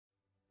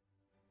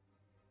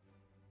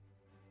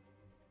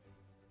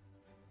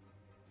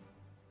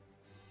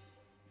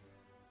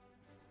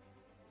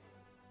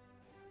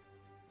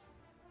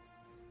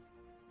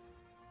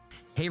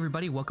Hey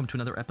everybody, welcome to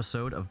another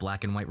episode of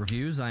Black and White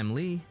Reviews. I'm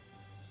Lee.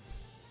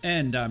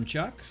 And I'm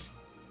Chuck.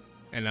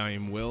 And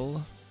I'm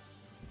Will.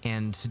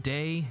 And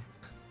today,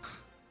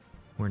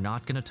 we're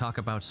not going to talk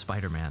about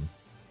Spider-Man.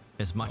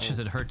 As much as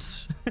it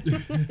hurts.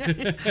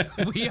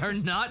 We are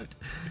not.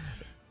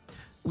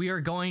 We are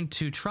going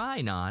to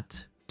try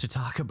not to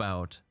talk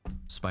about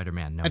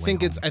Spider-Man No Way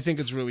Home. I think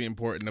it's really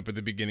important up at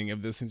the beginning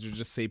of this and to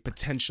just say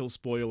potential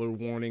spoiler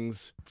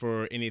warnings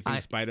for anything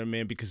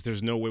Spider-Man, because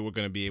there's no way we're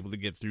going to be able to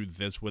get through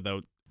this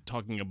without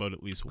talking about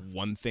at least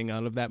one thing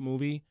out of that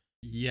movie.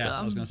 Yes,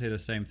 I was going to say the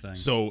same thing.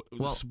 So,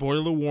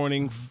 spoiler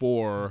warning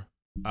for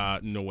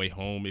No Way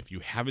Home. If you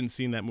haven't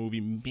seen that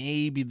movie,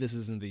 maybe this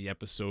isn't the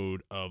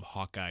episode of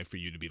Hawkeye for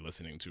you to be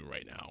listening to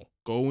right now.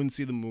 Go and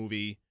see the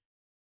movie,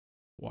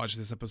 watch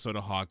this episode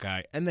of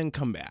Hawkeye, and then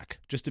come back,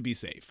 just to be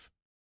safe.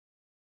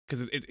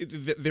 Because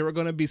there are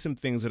going to be some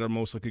things that are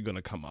most likely going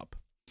to come up.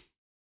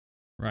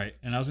 Right,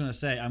 and I was going to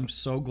say, I'm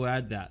so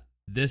glad that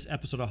this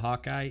episode of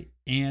Hawkeye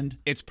and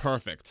it's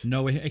perfect.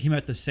 No Way it came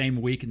out the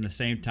same week and the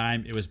same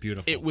time. It was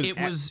beautiful. It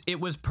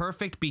was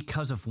perfect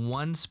because of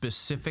one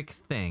specific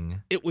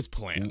thing. It was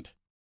planned.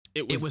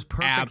 It was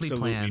perfectly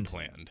absolutely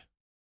planned.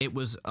 It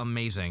was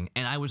amazing,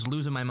 and I was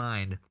losing my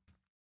mind.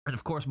 And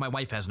of course, my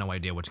wife has no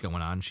idea what's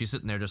going on. She's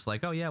sitting there just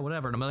like, oh yeah,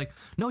 whatever. And I'm like,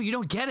 no, you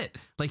don't get it.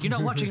 Like, you're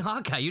not watching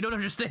Hawkeye. You don't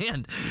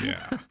understand.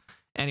 Yeah.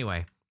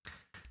 Anyway.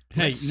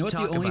 Hey, you know what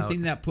the only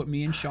thing that put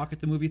me in shock at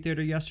the movie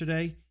theater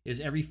yesterday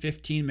is every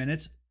 15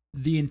 minutes,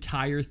 the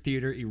entire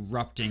theater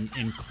erupting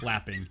and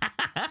clapping.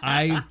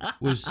 At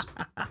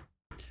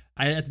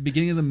the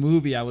beginning of the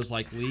movie, I was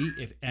like, Lee,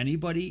 if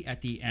anybody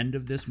at the end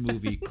of this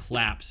movie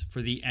claps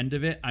for the end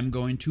of it, I'm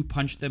going to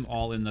punch them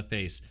all in the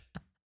face.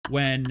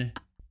 When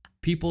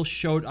people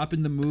showed up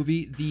in the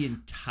movie, the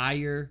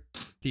entire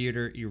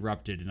theater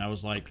erupted, and I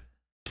was like,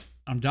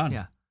 I'm done.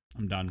 Yeah.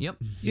 I'm done. Yep.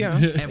 Yeah.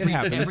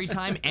 Every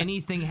time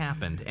anything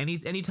happened,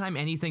 anytime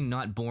anything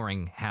not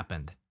boring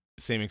happened,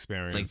 same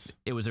experience. Like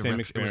it was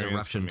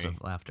eruptions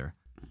of laughter.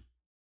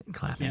 And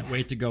clapping. I can't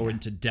wait to go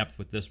into depth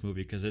with this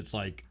movie because it's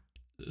like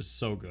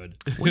so good.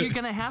 Well, you're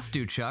gonna have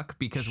to, Chuck,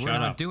 because we're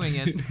not doing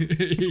it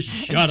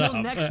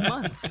until next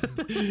month.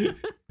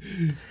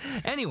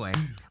 Anyway,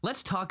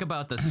 let's talk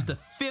about the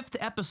fifth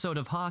episode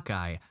of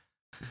Hawkeye.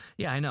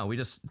 Yeah, I know. We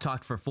just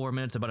talked for 4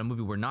 minutes about a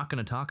movie we're not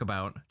going to talk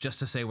about just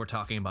to say we're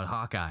talking about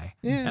Hawkeye.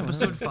 Yeah.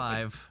 Episode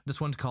 5. This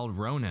one's called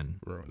Ronin.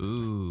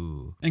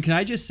 Ooh. And can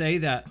I just say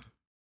that?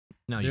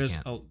 No, you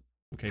can't. Oh,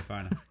 okay,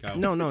 fine.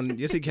 Go. No.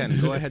 Yes, you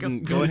can. Go ahead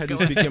and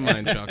speak your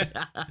mind, Chuck.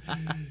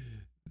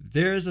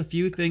 There's a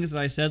few things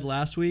that I said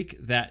last week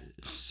that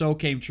so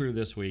came true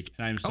this week,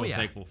 and I'm so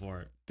thankful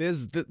for it.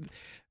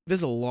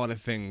 There's a lot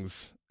of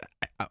things.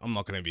 I'm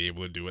not going to be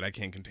able to do it. I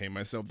can't contain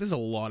myself. There's a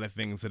lot of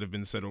things that have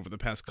been said over the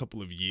past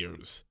couple of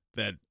years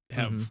that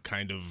have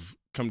kind of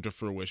come to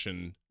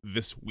fruition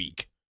this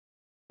week.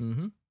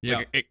 Mm-hmm. Yeah.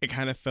 Like, it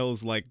kind of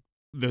feels like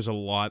there's a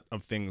lot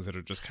of things that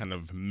are just kind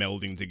of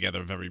melding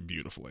together very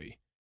beautifully.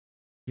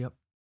 Yep.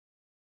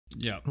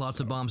 Yeah.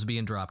 Lots of bombs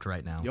being dropped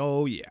right now.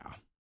 Oh,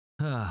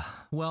 yeah.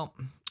 Well,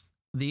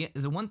 the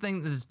one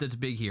thing that's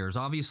big here is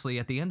obviously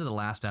at the end of the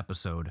last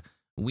episode,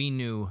 we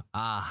knew,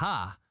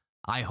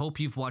 I hope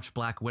you've watched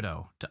Black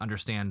Widow to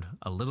understand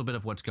a little bit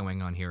of what's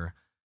going on here.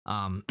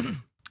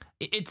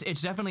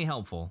 It's definitely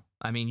helpful.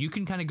 I mean, you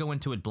can kind of go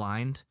into it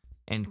blind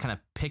and kind of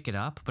pick it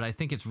up, but I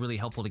think it's really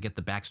helpful to get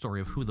the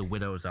backstory of who the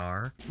widows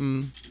are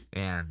and,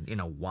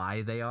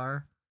 why they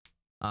are,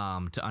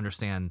 to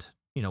understand,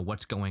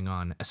 what's going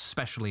on,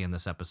 especially in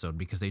this episode,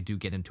 because they do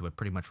get into it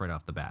pretty much right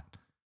off the bat.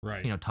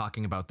 Right.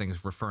 Talking about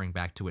things, referring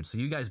back to it. So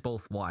you guys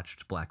both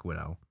watched Black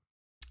Widow.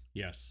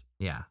 Yes.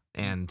 Yeah,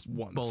 and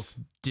Once. both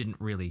didn't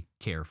really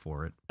care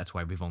for it. That's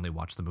why we've only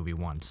watched the movie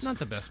once. Not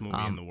the best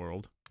movie in the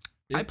world.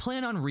 I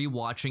plan on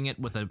rewatching it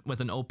with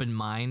an open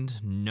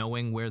mind,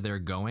 knowing where they're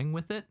going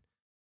with it,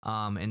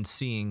 and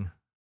seeing,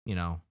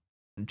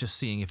 just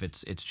seeing if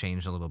it's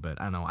changed a little bit.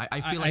 I don't know. I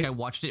feel like I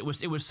watched it.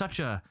 It was such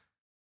a,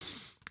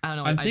 I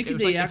don't know. I'm thinking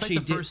they actually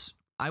did. First,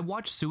 I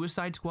watched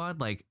Suicide Squad,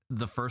 like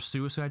the first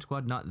Suicide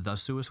Squad, not the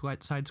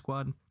Suicide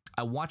Squad.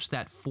 I watched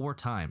that 4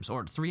 times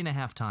or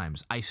 3.5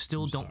 times. I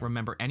still don't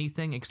remember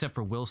anything except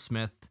for Will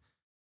Smith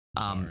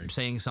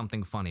saying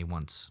something funny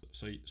once.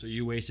 So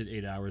you wasted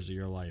 8 hours of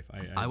your life.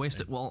 I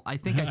wasted. Well, I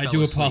think I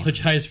do asleep.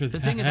 apologize for that. The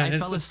thing is, I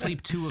fell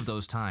asleep 2 of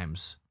those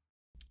times.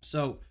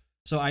 So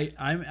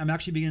I'm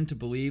actually beginning to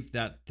believe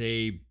that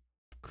they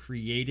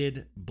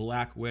created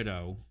Black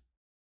Widow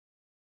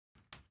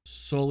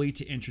solely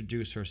to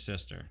introduce her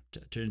sister,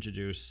 to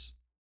introduce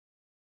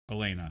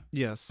Elena.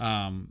 Yes.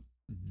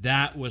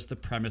 That was the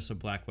premise of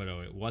Black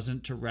Widow. It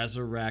wasn't to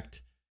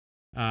resurrect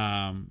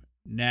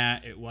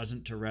Nat. It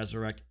wasn't to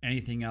resurrect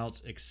anything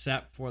else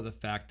except for the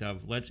fact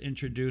of let's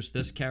introduce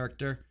this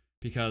character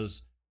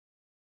because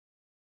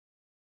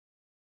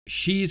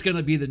she's going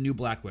to be the new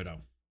Black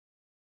Widow.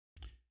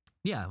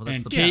 Yeah, well,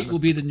 and Kate will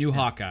be the new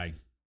Hawkeye.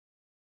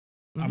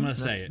 I'm going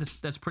to say it.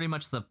 That's pretty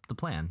much the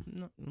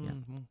plan.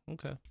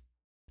 Okay.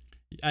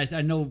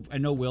 I know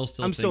Will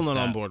still. I'm still thinks not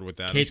that on board with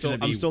that. Kate's gonna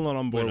I'm be still not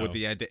on board with Widow.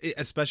 the idea,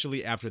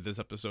 especially after this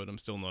episode. I'm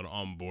still not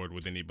on board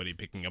with anybody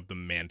picking up the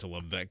mantle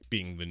of that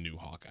being the new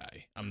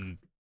Hawkeye.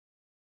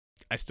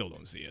 I still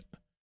don't see it.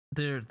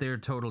 They're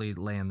totally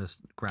laying this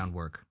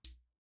groundwork,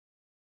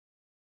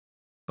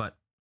 but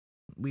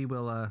we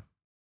will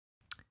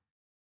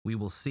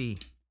see,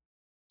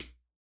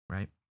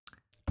 right?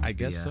 I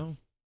guess so.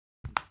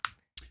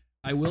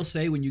 I will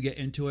say when you get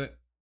into it,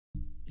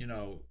 you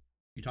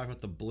talked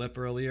about the blip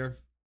earlier.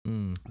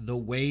 The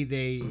way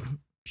they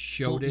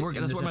showed it in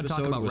that's this what I'm gonna talk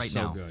episode about was right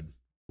so now. good.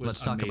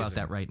 Let's talk about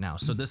that right now.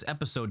 So this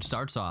episode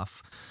starts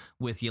off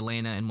with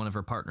Yelena and one of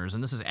her partners,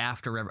 and this is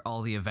after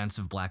all the events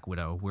of Black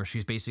Widow, where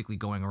she's basically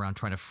going around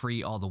trying to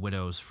free all the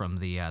widows from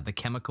the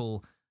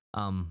chemical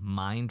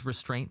mind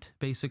restraint,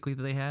 basically,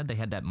 that they had. They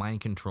had that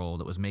mind control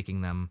that was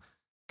making them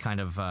kind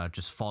of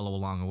just follow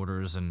along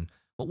orders. And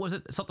what was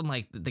it? Something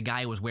like the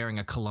guy was wearing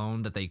a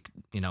cologne that they,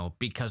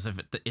 because of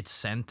its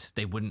scent,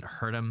 they wouldn't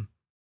hurt him.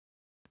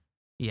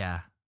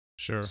 Yeah.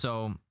 Sure.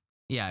 So,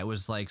 yeah, it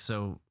was like,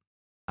 so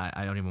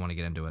I don't even want to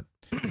get into it.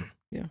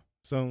 Yeah.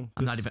 So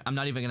I'm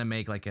not even gonna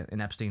make like an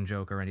Epstein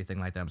joke or anything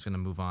like that. I'm just gonna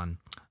move on.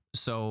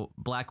 So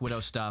Black Widow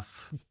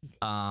stuff.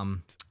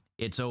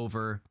 It's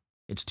over.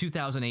 It's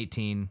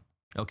 2018.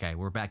 Okay,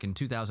 we're back in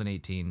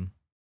 2018.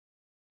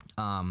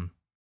 And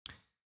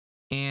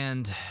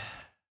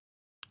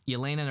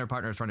Yelena and her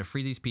partner are trying to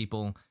free these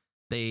people.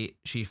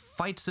 She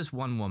fights this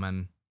one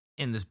woman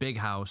in this big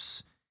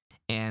house,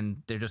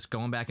 and they're just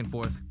going back and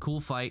forth.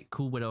 Cool fight,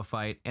 cool widow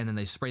fight, and then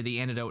they spray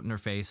the antidote in her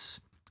face,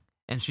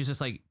 and she's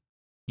just like,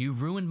 "You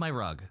ruined my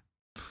rug."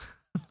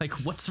 Like,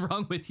 what's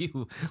wrong with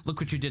you? Look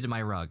what you did to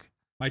my rug.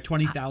 My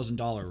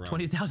 $20,000 rug.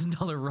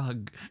 $20,000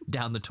 rug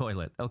down the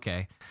toilet.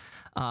 Okay.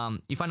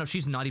 You find out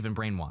she's not even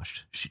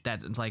brainwashed.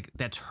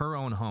 That's her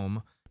own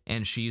home,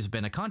 and she's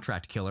been a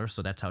contract killer,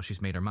 so that's how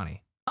she's made her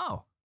money.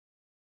 Oh,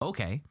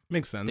 okay.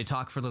 Makes sense. They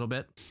talk for a little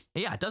bit.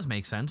 Yeah, it does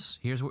make sense.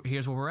 Here's where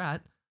we're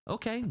at.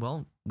 Okay,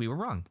 well, we were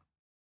wrong.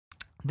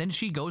 Then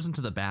she goes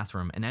into the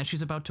bathroom, and as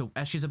she's about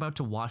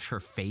to wash her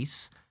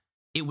face,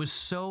 it was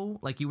so,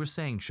 like you were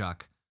saying,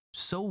 Chuck,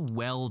 so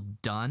well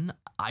done.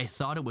 I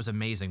thought it was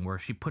amazing, where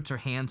she puts her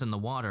hands in the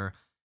water,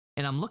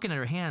 and I'm looking at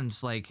her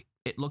hands like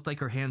it looked like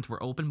her hands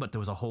were open, but there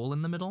was a hole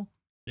in the middle.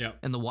 Yeah.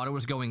 And the water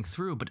was going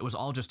through, but it was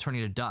all just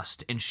turning to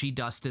dust. And she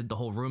dusted, the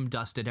whole room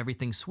dusted,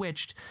 everything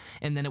switched.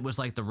 And then it was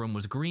like the room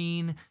was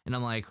green. And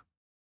I'm like,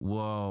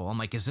 whoa. I'm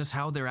like, is this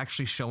how they're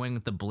actually showing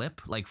the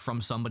blip, like from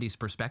somebody's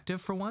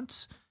perspective for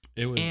once?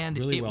 It was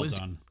really well was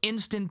done.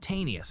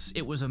 Instantaneous.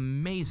 It was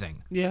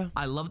amazing. Yeah.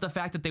 I love the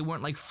fact that they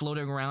weren't like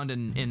floating around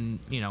in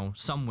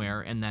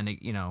somewhere and then it,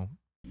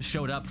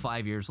 showed up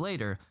 5 years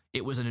later.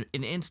 It was an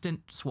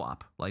instant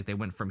swap. Like they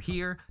went from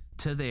here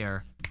to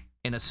there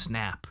in a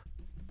snap.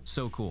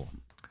 So cool.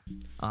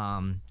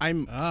 I'm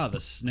the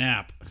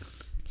snap.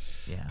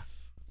 Yeah.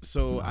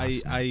 so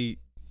Awesome.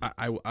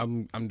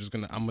 I'm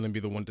gonna be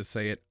the one to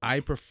say it.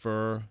 I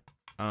prefer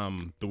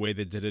the way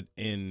they did it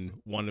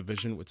in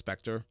WandaVision with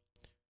Spectre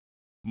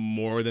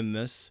more than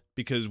this,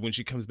 because when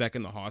she comes back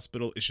in the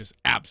hospital, it's just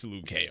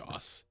absolute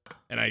chaos.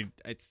 And I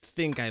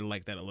think I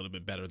like that a little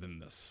bit better than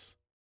this.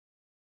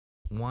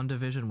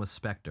 WandaVision with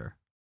Spectre.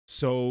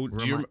 So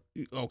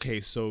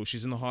so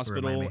she's in the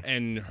hospital Remind me.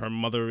 and her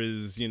mother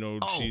is,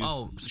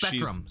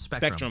 Spectrum.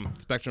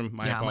 Spectrum.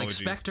 My Yeah,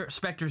 apologies. I'm like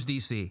Spectre's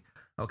DC.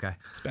 Okay.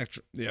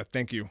 Spectrum. Yeah,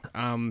 thank you.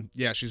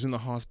 Yeah, she's in the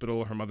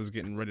hospital. Her mother's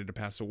getting ready to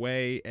pass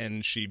away,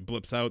 and she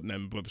blips out and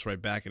then blips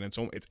right back, and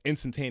it's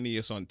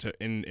instantaneous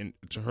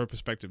to her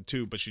perspective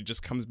too. But she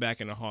just comes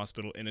back in the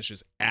hospital, and it's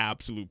just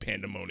absolute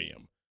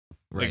pandemonium.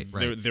 Right.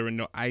 There are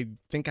no. I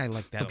think I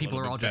like that. But people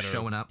a are little all bit just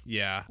better. showing up.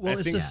 Yeah. Well, I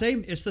it's think, the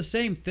same. It's the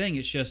same thing.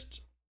 It's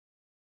just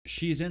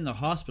she's in the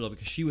hospital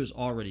because she was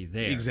already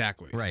there.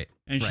 Exactly. Right.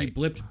 And she right.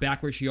 blipped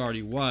back where she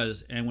already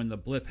was, and when the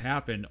blip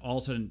happened, all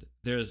of a sudden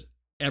there's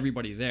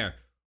everybody there.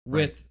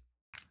 With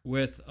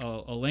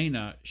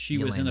Elena, she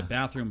was in a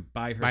bathroom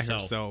by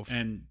herself,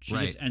 and she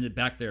just ended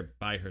back there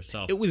by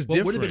herself. It was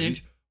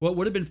different. What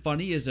would have been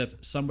funny is if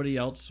somebody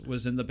else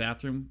was in the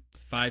bathroom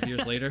 5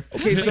 years later.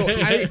 Okay, so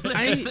I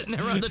just sitting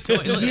there on the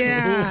toilet.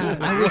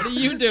 Yeah, what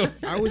do you do?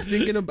 I was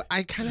thinking about.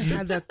 I kind of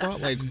had that thought,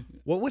 like,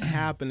 what would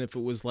happen if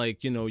it was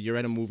like, you're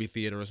at a movie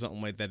theater or something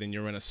like that, and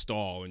you're in a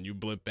stall, and you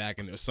blip back,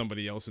 and there's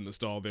somebody else in the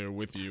stall there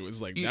with you. It's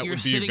like that You're would be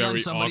sitting very on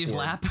somebody's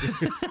awkward. lap.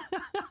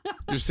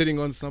 You're sitting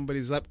on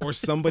somebody's lap, or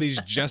somebody's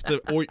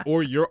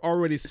or you're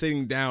already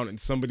sitting down, and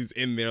somebody's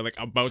in there like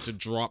about to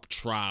drop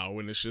trow,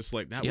 and it's just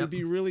like that would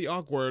be really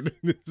awkward.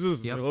 This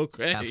is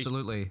okay.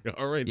 Absolutely.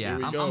 All right, Yeah.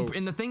 here we go.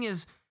 And the thing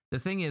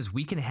is,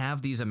 we can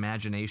have these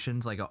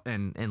imaginations like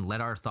and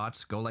let our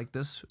thoughts go like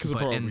this. Because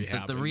probably the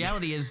happened.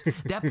 reality is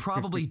that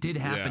probably did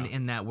happen Yeah.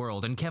 in that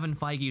world. And Kevin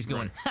Feige's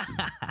going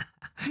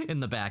in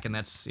the back, and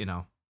that's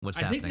what's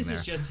I happening think this there.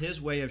 is just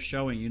his way of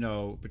showing,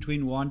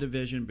 between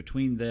WandaVision,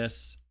 between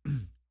this,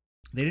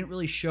 they didn't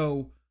really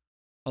show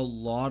a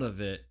lot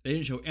of it. They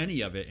didn't show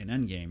any of it in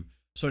Endgame.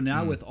 So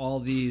now with all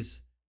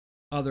these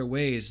other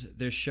ways,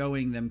 they're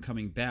showing them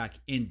coming back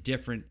in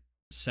different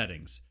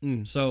settings.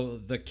 Mm. So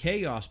the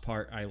chaos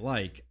part I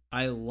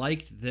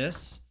liked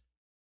this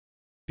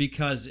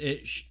because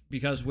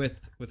because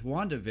with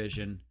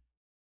WandaVision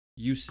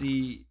you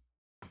see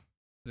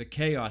the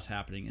chaos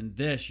happening, and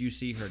this you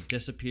see her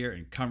disappear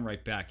and come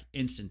right back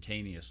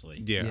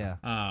instantaneously. Yeah.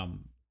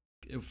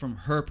 From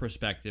her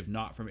perspective,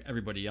 not from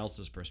everybody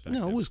else's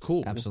perspective. No, it was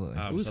cool. Absolutely.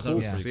 It was so I thought cool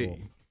it to was see.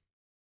 pretty cool.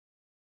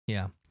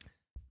 Yeah.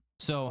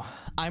 So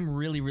I'm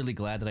really, really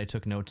glad that I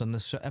took notes on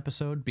this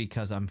episode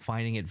because I'm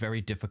finding it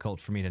very difficult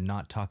for me to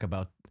not talk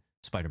about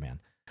Spider-Man.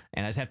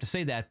 And I just have to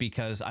say that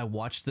because I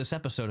watched this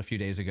episode a few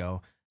days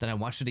ago, then I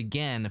watched it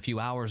again a few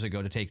hours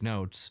ago to take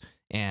notes,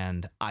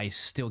 and I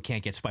still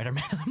can't get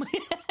Spider-Man out of my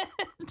head.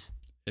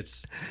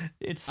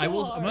 It's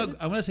so I'm hard.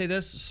 gonna say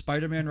this: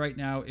 Spider-Man right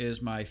now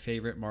is my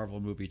favorite Marvel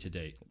movie to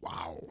date.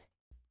 Wow.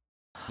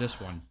 This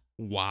one,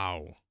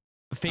 Wow.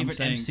 Favorite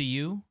saying-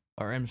 MCU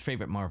or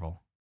favorite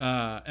Marvel?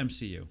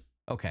 MCU.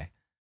 Okay.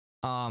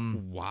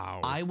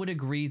 Wow. I would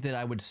agree that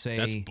I would say,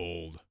 That's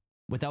bold.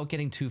 without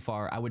getting too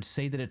far, I would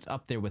say that it's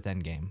up there with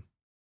Endgame.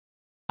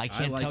 I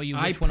can't tell you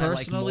I which one I like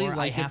personally more.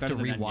 like I it have to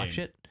better than rewatch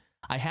Endgame. it.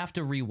 I have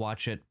to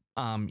rewatch it.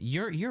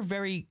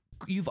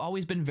 You've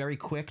always been very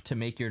quick to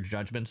make your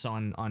judgments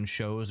on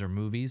shows or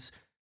movies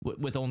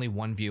with only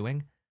one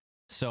viewing.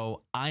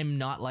 So I'm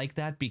not like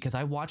that because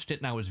I watched it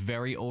and I was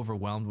very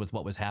overwhelmed with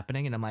what was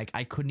happening, and I'm like,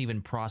 I couldn't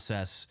even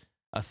process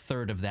a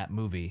third of that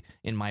movie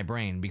in my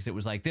brain because it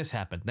was like this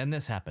happened, then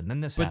this happened,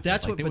 then this happened. But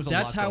that's Like, what. there But was a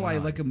that's lot how going I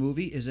on. like a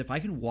movie. Is if I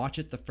can watch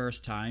it the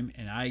first time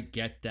and I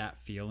get that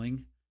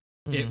feeling,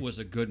 it Mhm. was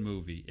a good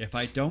movie. If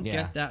I don't Yeah.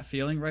 get that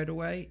feeling right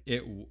away,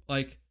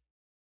 like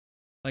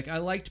I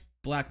liked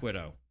Black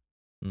Widow.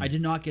 I Mm.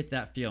 did not get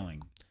that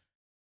feeling,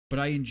 but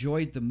I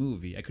enjoyed the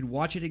movie. I could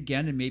watch it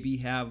again and maybe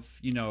have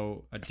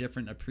a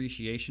different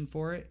appreciation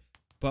for it.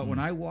 But when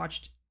I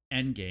watched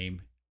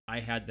Endgame,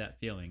 I had that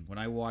feeling. When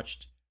I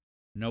watched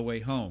No Way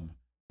Home,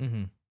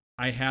 Mhm.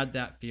 I had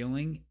that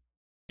feeling,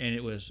 and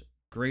it was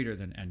greater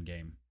than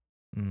Endgame.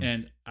 Mhm.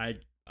 And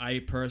I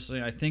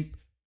personally, I think,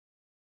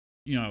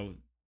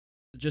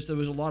 just there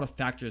was a lot of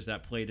factors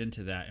that played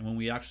into that. And when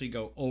we actually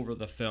go over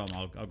the film,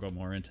 I'll go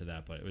more into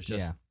that. But it was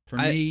just Yeah. for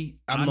me.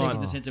 I'm I'm not-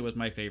 making this hint. It was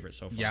my favorite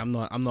so far. Yeah,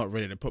 I'm not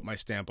ready to put my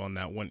stamp on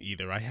that one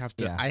either. I have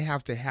to Yeah. I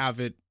have to have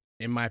it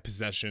in my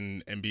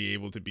possession and be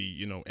able to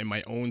be, in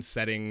my own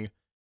setting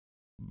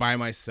by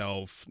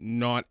myself,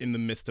 not in the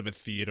midst of a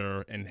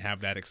theater and have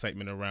that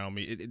excitement around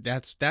me.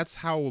 That's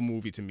how a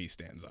movie to me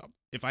stands up.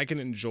 If I can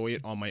enjoy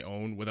it on my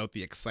own without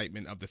the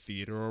excitement of the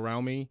theater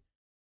around me,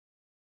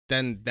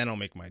 then I'll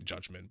make my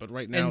judgment. But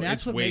right now that's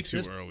it's what way makes too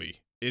this-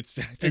 early. It's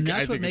I think, And I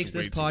that's what think makes it's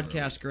way this too early.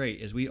 podcast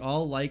great is we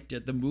all liked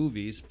the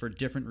movies for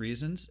different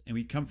reasons, and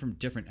we come from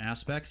different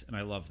aspects, and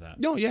I love that.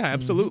 No, yeah, Mm-hmm.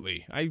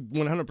 absolutely. I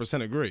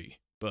 100% agree.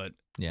 But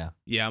Yeah.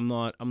 yeah, I'm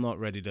not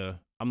ready to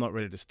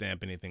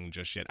stamp anything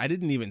just yet. I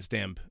didn't even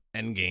stamp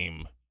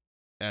Endgame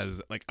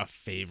as like a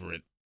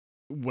favorite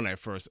when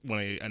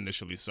I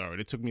initially saw it.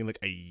 It took me like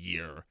a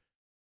year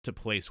to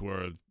place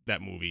where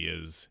that movie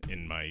is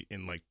in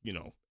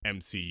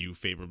MCU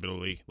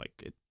favorability.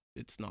 Like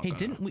it's not. Hey,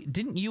 gonna-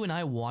 didn't you and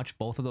I watch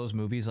both of those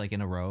movies like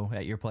in a row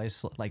at your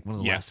place? Like one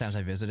of the last Yes. times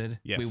I visited.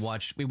 Yes.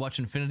 We watched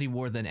Infinity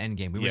War then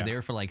Endgame. We Yeah. were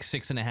there for like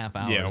 6.5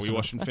 hours. Yeah, we So-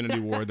 watched Infinity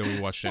War, then we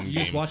watched You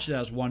just Endgame. watched it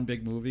as one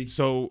big movie.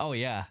 So Oh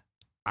yeah.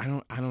 I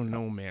don't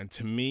know, man.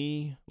 To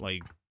me,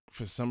 like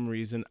for some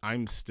reason,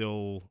 I'm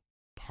still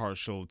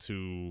partial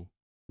to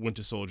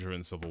Winter Soldier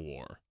and Civil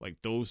War. Like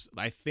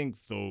I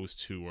think those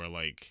two are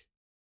like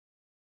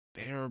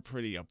they're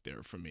pretty up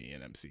there for me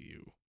in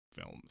MCU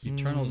films.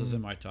 Eternals is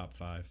in my top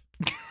 5.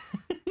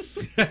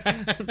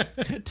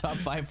 Top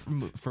 5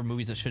 for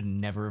movies that should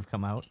never have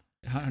come out.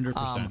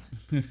 100%.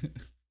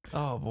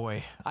 Oh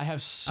boy, I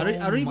have so. I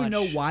don't even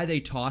know much- why they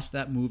tossed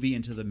that movie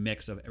into the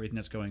mix of everything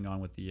that's going on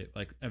with the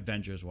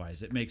Avengers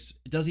wise. It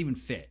doesn't even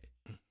fit.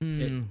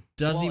 Mm.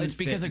 doesn't Well, even it's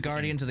because fit of into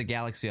Guardians of the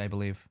Galaxy, I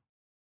believe.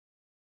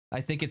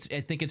 I think it's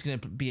going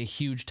to be a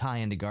huge tie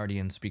into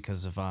Guardians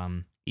because of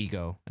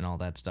Ego and all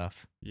that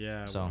stuff.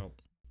 Yeah. So- well,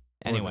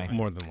 Anyway,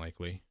 more than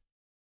likely.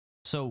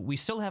 so we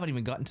still haven't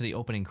even gotten to the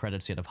opening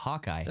credits yet of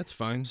Hawkeye. That's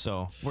fine.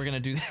 So we're gonna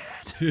do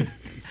that.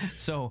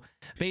 So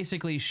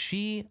basically,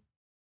 she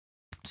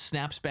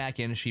snaps back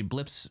in. She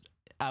blips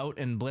out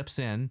and blips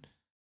in,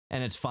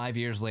 and it's 5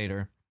 years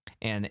later.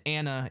 And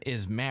Anna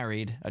is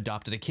married,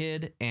 adopted a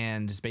kid,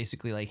 and is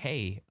basically like,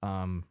 "Hey,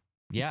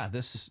 yeah,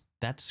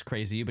 that's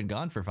crazy. You've been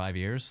gone for 5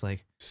 years."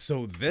 Like,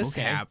 So this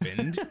okay.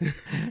 happened.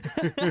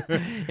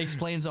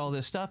 explains all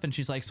this stuff, and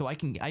she's like, "So I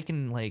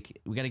can like,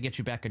 we got to get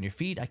you back on your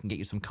feet. I can get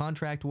you some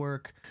contract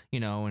work,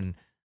 and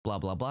blah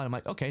blah blah." And I'm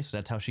like, "Okay," so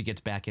that's how she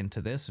gets back into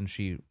this, and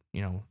she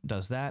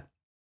does that,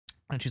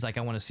 and she's like,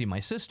 "I want to see my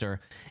sister,"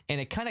 and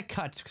it kind of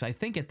cuts because I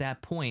think at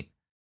that point,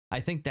 I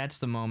think that's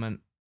the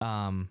moment.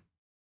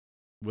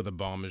 With a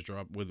bomb is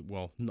dropped.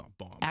 Not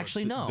bomb. but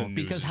Actually, the no, news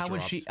because is how would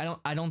dropped. she?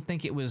 I don't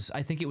think it was.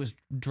 I think it was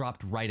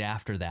dropped right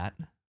after that.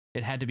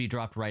 It had to be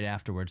dropped right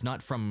afterwards,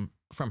 not from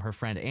her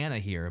friend Anna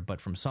here,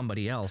 but from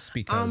somebody else, I'm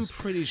because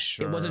pretty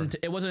sure it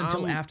wasn't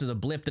until after the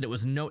blip that it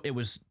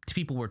was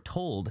people were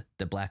told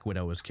that Black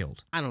Widow was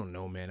killed. I don't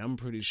know, man. I'm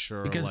pretty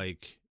sure Because-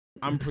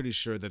 I'm pretty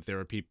sure that there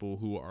are people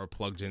who are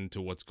plugged into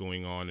what's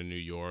going on in New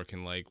York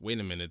and like, wait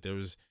a minute,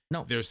 there's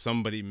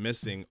somebody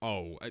missing.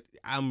 Oh,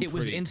 It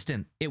was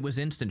instant. It was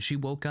instant. She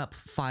woke up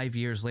 5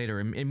 years later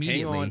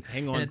immediately.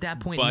 Hang on. And at that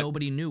point, but-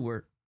 nobody knew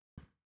where.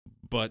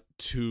 But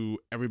to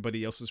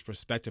everybody else's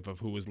perspective of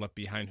who was left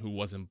behind, who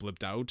wasn't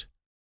blipped out,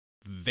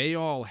 they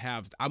all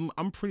have.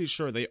 I'm pretty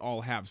sure they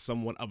all have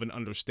somewhat of an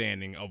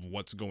understanding of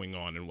what's going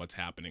on and what's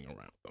happening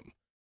around them.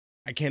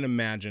 I can't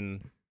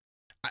imagine,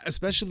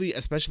 especially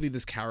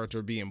this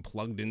character being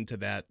plugged into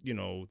that, you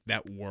know,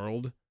 that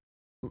world.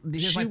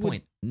 Here's my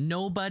point.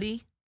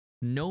 Nobody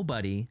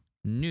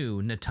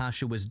knew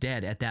Natasha was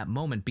dead at that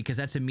moment, because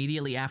that's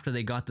immediately after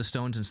they got the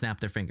stones and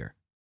snapped their finger.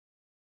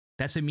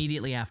 That's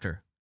immediately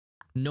after.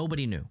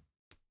 Nobody knew.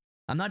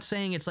 I'm not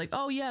saying it's like,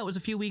 oh yeah, it was a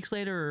few weeks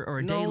later or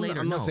a day later.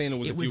 I'm not saying it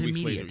was a few weeks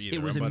immediate. later either.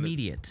 It was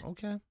immediate.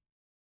 Okay.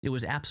 It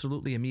was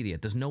absolutely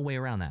immediate. There's no way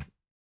around that.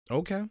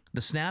 Okay. The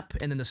snap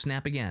and then the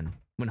snap again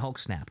when Hulk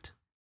snapped.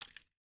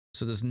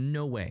 So there's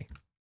no way.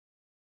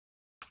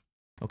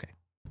 Okay.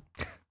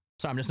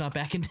 So I'm just not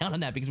backing down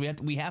on that, because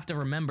we have to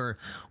remember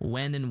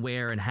when and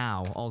where and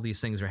how all these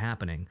things are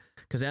happening.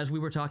 Because as we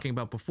were talking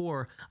about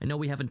before, I know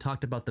we haven't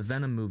talked about the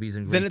Venom movies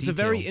in great Then it's a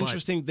very detail, but-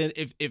 interesting. Then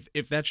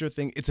if that's your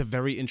thing, it's a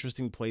very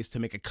interesting place to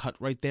make a cut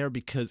right there,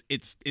 because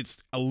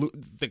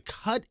the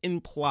cut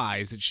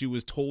implies that she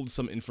was told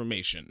some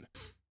information.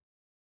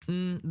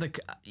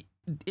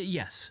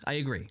 Yes, I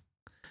agree.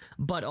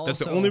 But also, That's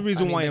the only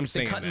reason why I'm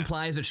saying the cut that.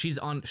 implies that she's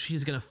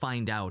gonna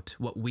find out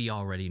what we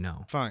already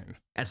know Fine.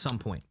 at some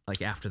point,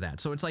 like after that.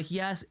 So it's like,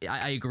 yes,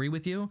 I agree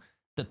with you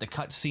that the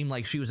cut seemed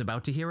like she was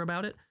about to hear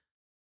about it,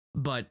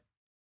 but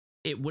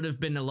it would have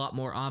been a lot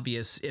more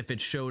obvious if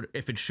it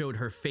showed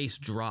her face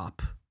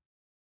drop,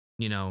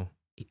 you know,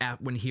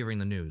 when hearing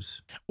the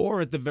news.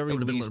 Or at the very That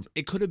would've been a least,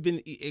 it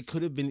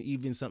could have been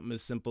even something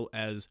as simple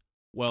as,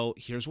 well,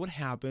 here's what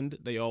happened.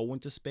 They all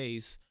went to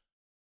space.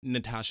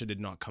 Natasha did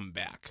not come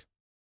back.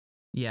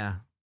 Yeah,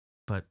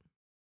 but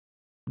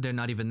they're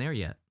not even there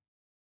yet.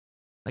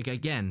 Like,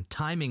 again,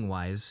 timing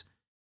wise,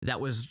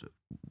 that was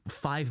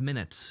 5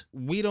 minutes.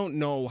 We don't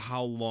know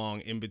how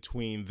long in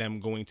between them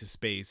going to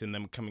space and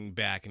them coming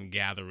back and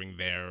gathering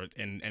there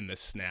and the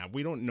snap.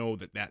 We don't know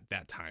that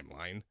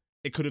timeline.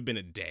 It could have been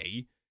a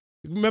day.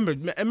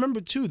 Remember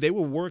too, they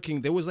were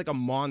working. There was like a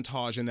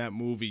montage in that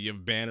movie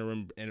of Banner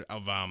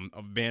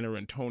of Banner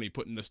and Tony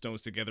putting the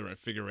stones together and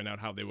figuring out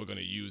how they were going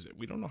to use it.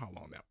 We don't know how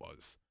long that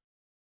was.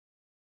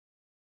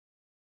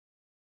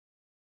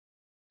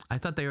 I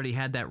thought they already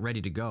had that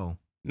ready to go.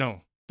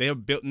 No, they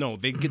have built. No,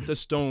 they get the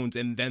stones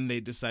and then they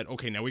decide,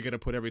 okay, now we got to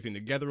put everything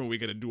together and we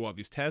got to do all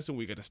these tests and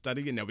we got to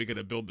study it. Now we got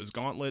to build this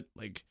gauntlet.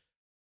 Like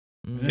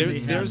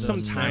there's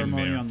some time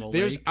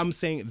there. I'm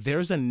saying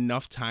there's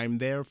enough time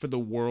there for the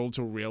world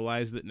to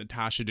realize that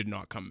Natasha did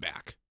not come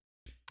back.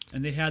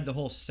 And they had the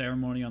whole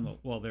ceremony on the,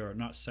 well, they were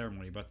not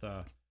ceremony, but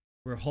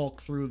where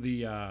Hulk threw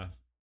the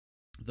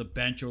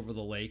bench over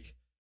the lake.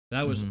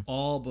 That was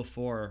all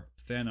before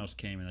Thanos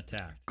came and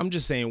attacked. I'm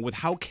just saying, with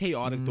how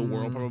chaotic the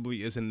world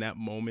probably is in that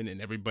moment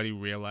and everybody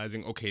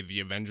realizing, okay, the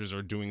Avengers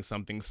are doing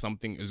something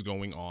is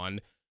going on.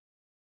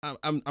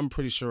 I'm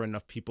pretty sure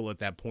enough people at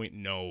that point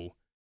know,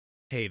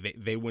 hey,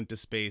 they went to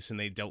space and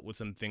they dealt with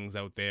some things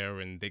out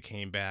there and they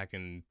came back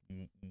and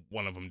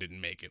one of them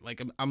didn't make it.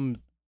 Like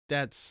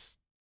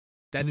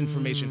that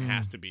information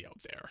has to be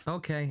out there.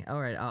 Okay, all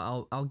right,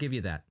 I'll give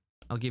you that.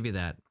 I'll give you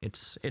that.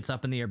 It's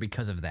up in the air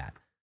because of that.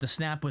 The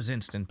snap was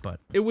instant, but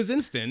it was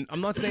instant.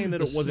 I'm not saying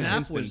that it wasn't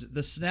instant.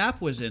 The snap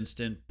was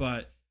instant,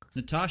 but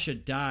Natasha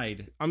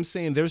died. I'm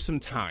saying there's some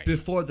time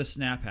before the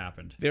snap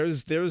happened.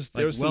 There's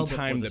well some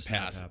time that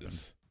passes.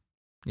 Happened.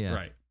 Yeah.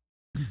 Right.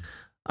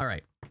 All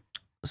right.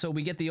 So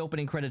we get the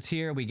opening credits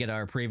here. We get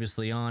our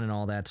previously on and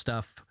all that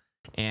stuff.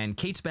 And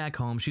Kate's back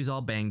home. She's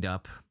all banged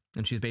up.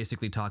 And she's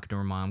basically talking to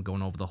her mom,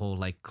 going over the whole,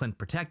 like, Clint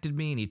protected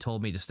me and he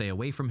told me to stay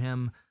away from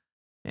him.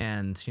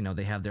 And, you know,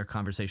 they have their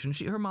conversation.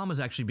 Her mom was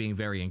actually being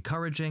very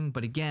encouraging.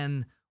 But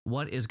again,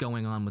 what is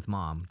going on with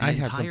mom? The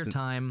entire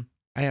time.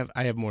 I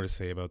have more to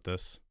say about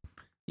this.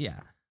 Yeah.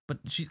 But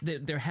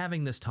they're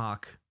having this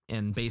talk.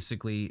 And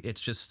basically, it's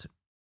just...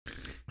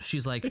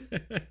 She's like,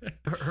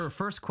 her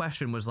first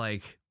question was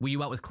like, were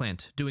you out with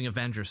Clint doing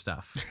Avenger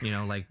stuff? You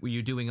know, like, were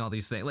you doing all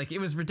these things? Like, it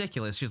was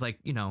ridiculous. She's like,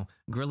 you know,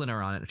 grilling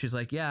her on it. She's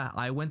like, yeah,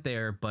 I went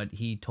there, but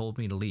he told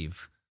me to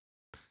leave.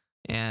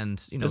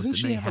 And, you know, doesn't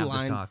she have a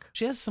line? This talk.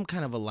 She has some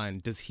kind of a line.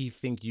 Does he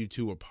think you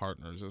two are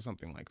partners or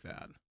something like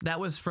that? That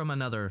was from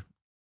another.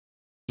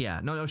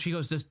 Yeah, no. She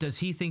goes, does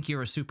he think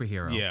you're a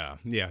superhero?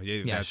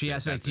 Yeah. She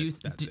asked, like,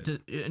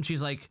 and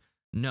she's like,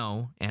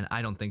 no, and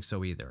I don't think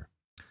so either.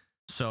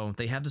 So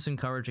they have this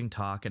encouraging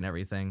talk and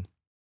everything.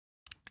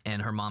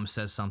 And her mom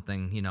says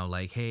something, you know,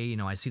 like, hey, you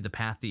know, I see the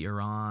path that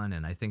you're on.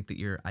 And I think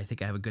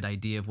I have a good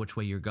idea of which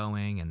way you're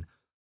going and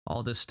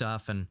all this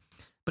stuff. And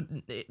but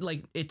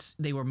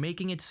they were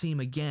making it seem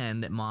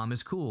again that mom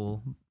is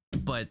cool,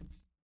 but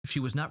she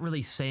was not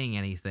really saying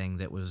anything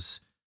that was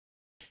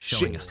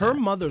showing us her that.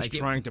 mother's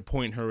trying to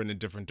point her in a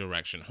different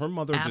direction. Her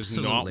mother does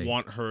not Absolutely.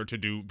 want her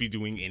to be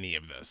doing any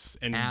of this,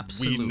 and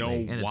Absolutely. we know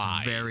and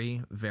why. It's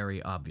very,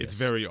 very obvious. It's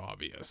very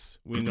obvious.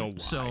 We know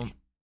why.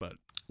 But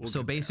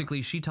so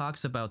basically, she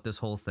talks about this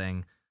whole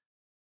thing,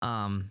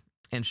 and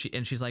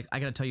she's like, I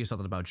gotta tell you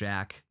something about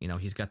Jack. You know,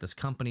 he's got this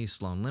company,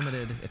 Sloan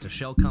Limited. It's a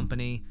shell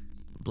company.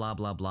 Blah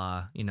blah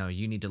blah. You know,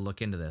 you need to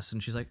look into this.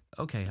 And she's like,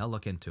 okay, I'll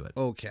look into it.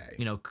 Okay.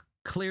 You know,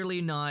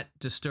 clearly not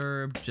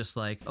disturbed. Just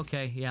like,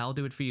 okay, yeah, I'll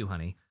do it for you,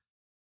 honey.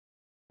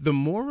 The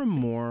more and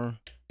more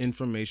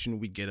information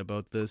we get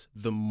about this,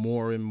 the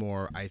more and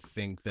more I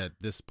think that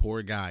this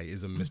poor guy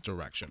is a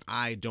misdirection.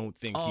 I don't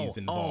think he's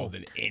involved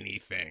in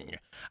anything.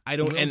 I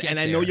don't, and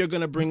I know you're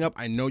gonna bring up.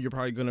 I know you're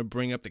probably gonna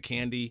bring up the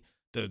candy,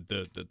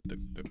 the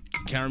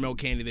caramel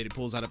candy that he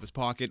pulls out of his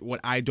pocket. What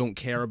I don't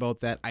care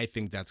about that. I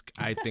think that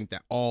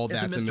all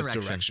that's a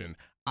misdirection.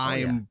 I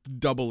am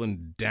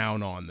doubling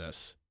down on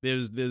this.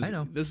 There's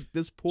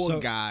this poor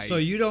guy. So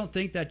you don't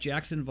think that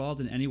Jack's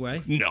involved in any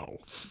way? No,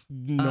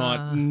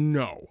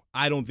 no.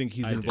 I don't think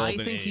he's involved.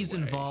 I think he's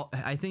involved.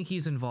 I think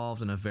he's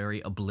involved in a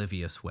very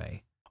oblivious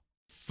way.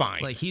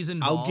 Fine, like he's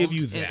involved. I'll give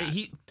you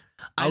that.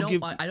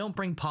 I don't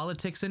bring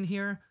politics in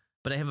here,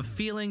 but I have a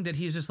feeling that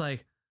he's just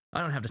like,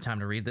 I don't have the time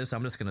to read this.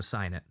 I'm just gonna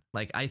sign it.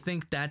 Like I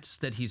think that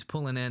he's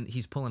pulling a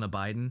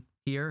Biden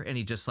here, and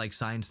he just like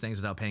signs things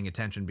without paying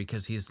attention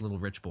because he's a little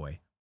rich boy.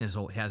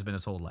 Has been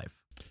his whole life.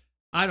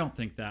 I don't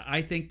think that.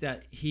 I think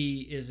that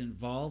he is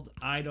involved.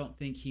 I don't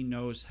think he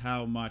knows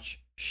how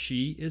much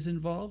she is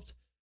involved.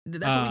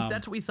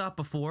 That's what we thought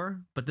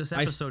before, but this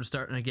episode's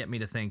starting to get me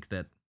to think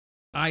that.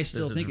 I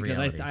still think it because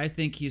I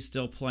think he's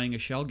still playing a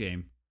shell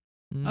game.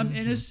 Mm-hmm.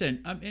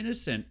 I'm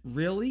innocent.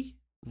 Really?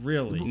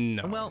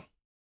 No. Well,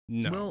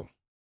 no.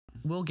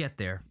 We'll get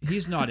there.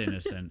 He's not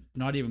innocent.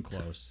 Not even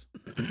close.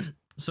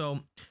 So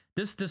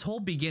this whole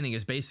beginning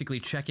is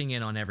basically checking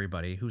in on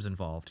everybody who's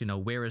involved. You know,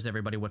 where is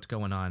everybody? What's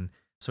going on?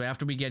 So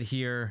after we get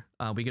here,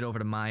 we get over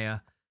to Maya.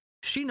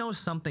 She knows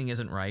something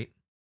isn't right.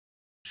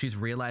 She's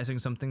realizing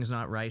something's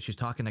not right. She's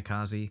talking to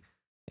Kazi,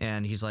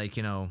 and he's like,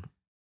 you know,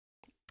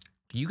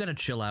 you got to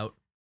chill out.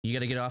 You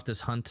got to get off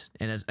this hunt.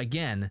 And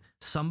again,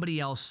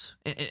 somebody else.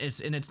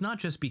 It's not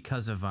just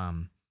because of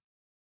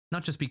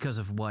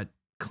what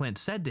Clint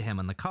said to him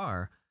in the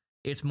car.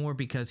 It's more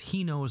because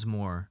he knows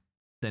more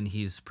than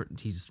he's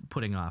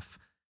putting off.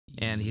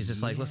 And he's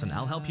just like, listen,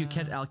 I'll help you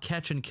I'll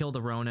catch and kill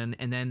the Ronin,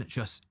 and then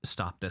just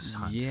stop this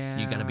hunt. Yeah.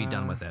 You got to be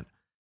done with it.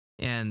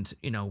 And,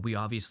 you know, we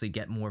obviously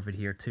get more of it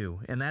here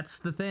too. And that's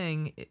the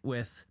thing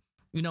with,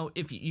 you know,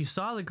 if you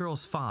saw the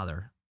girl's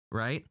father,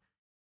 right?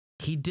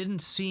 He didn't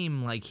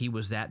seem like he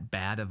was that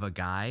bad of a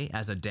guy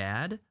as a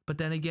dad. But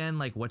then again,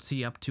 like, what's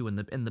he up to in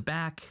the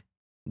back?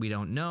 We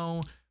don't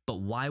know.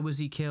 But why was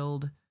he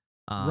killed?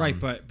 Right,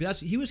 but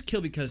he was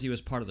killed because he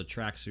was part of the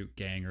tracksuit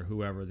gang or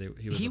whoever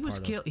he was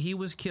killed. He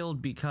was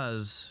killed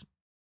because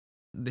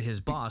his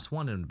boss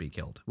wanted him to be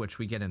killed, which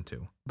we get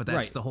into. But that's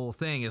right. The whole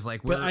thing is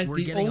like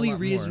the only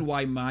reason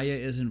why Maya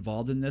is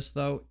involved in this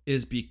though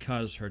is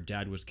because her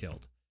dad was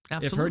killed.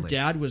 Absolutely. If her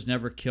dad was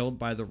never killed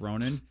by the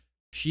Ronin,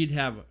 she'd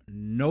have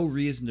no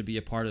reason to be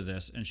a part of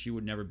this, and she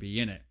would never be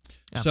in it.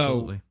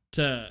 Absolutely.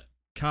 So to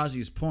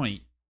Kazi's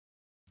point,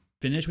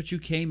 finish what you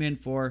came in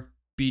for,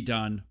 be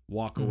done,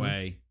 walk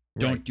away.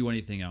 Don't do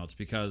anything else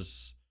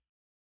because,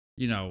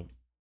 you know,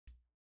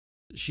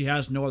 she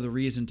has no other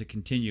reason to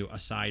continue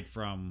aside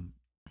from,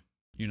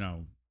 you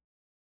know.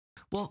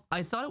 Well,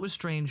 I thought it was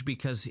strange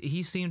because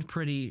he seemed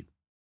pretty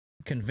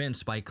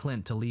convinced by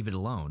Clint to leave it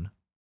alone.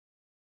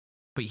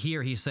 But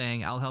here he's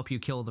saying, I'll help you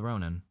kill the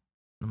Ronin.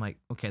 I'm like,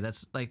 okay,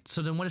 that's like,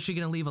 so then what is she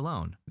going to leave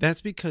alone?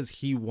 That's because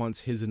he wants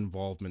his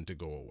involvement to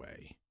go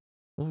away.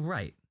 Well,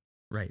 right.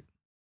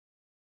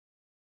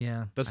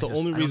 Yeah, that's the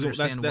only reason.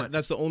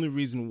 That's the only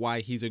reason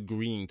why he's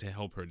agreeing to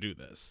help her do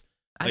this.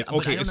 Like,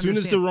 okay, as soon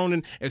as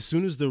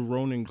the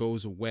Ronin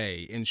goes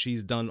away and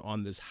she's done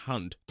on this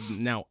hunt,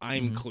 now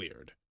I'm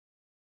cleared.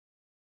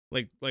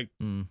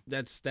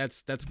 That's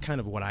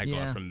kind of what I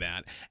got from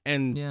that.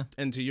 And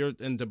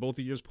to both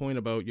of yours point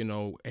about, you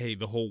know, hey,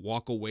 the whole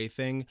walk away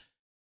thing.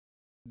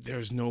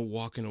 There's no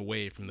walking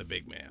away from the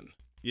big man.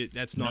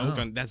 That's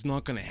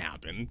not gonna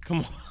happen.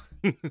 Come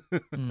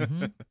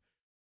on.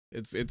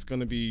 It's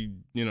gonna be,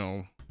 you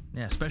know.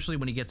 Yeah, especially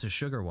when he gets his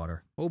sugar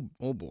water. Oh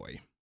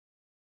boy.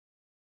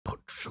 Put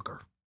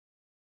sugar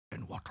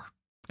in water.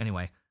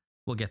 Anyway,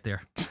 we'll get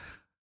there.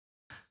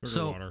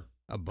 Water.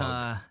 A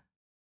bug.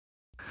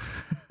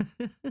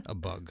 A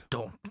bug.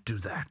 Don't do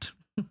that.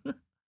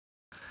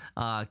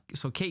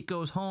 So Kate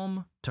goes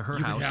home to her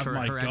you house. You can have her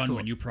my gun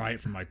when you pry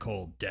it from my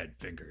cold, dead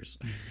fingers.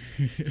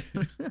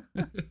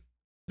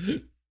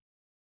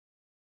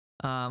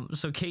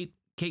 So Kate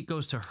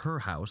goes to her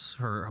house,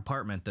 her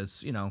apartment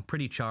that's, you know,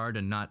 pretty charred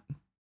and not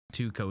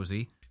too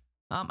cozy.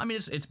 I mean,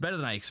 it's better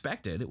than I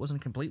expected. It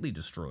wasn't completely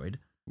destroyed.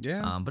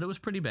 Yeah. But it was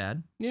pretty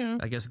bad. Yeah.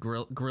 I guess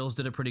Grills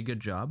did a pretty good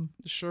job.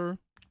 Sure.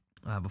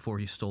 Before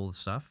he stole the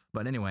stuff.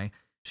 But anyway,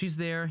 she's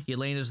there,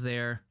 Yelena's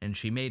there, and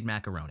she made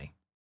macaroni.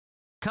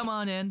 Come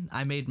on in,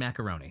 I made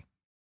macaroni.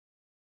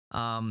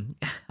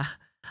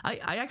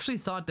 I actually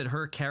thought that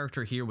her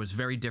character here was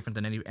very different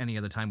than any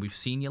other time we've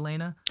seen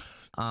Yelena.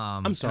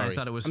 I'm sorry. I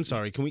thought it was. I'm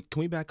sorry. Can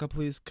we back up,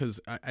 please? Because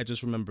I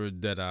just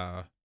remembered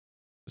that.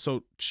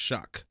 So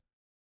Chuck,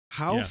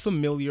 how Yes.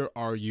 familiar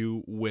are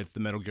you with the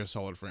Metal Gear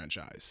Solid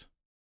franchise?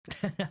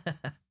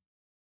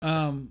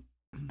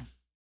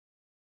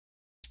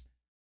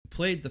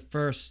 Played the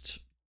first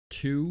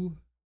 2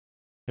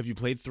 Have you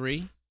played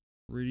 3?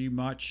 pretty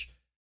much.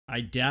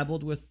 I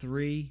dabbled with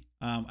 3.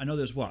 I know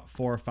there's 4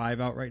 or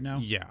 5 out right now.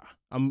 Yeah,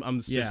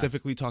 I'm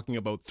specifically talking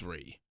about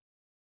 3.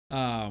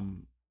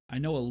 I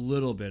know a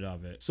little bit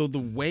of it. So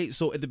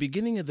at the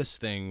beginning of this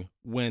thing,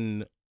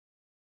 when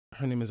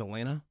her name is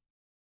Elena,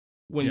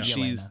 when Yeah.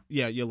 she's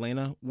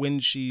Yelena, when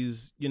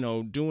she's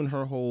doing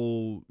her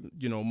whole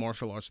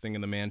martial arts thing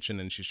in the mansion,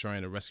 and she's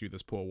trying to rescue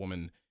this poor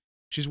woman,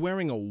 she's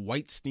wearing a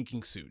white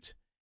sneaking suit,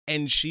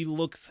 and she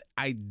looks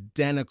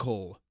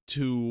identical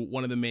to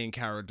one of the main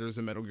characters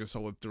in Metal Gear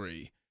Solid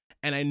 3.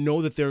 And I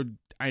know that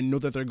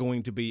they're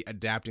going to be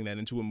adapting that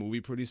into a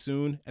movie pretty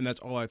soon, and that's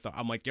all I thought.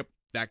 I'm like, yep,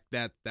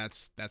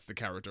 that's the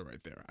character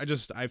right there.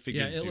 I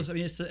figured. Yeah, it was.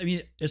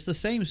 It's the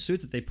same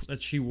suit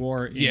that she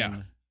wore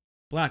in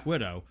Black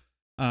Widow.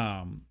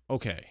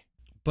 Okay.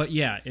 But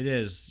yeah, it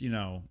is.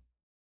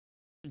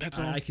 That's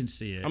all. I can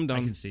see it. I'm done.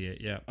 I can see it.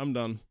 Yeah. I'm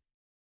done.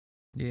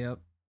 Yep.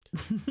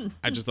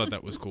 I just thought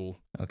that was cool.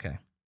 Okay.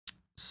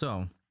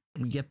 So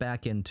we get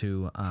back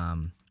into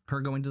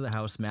her going to the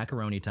house,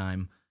 macaroni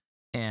time,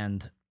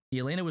 and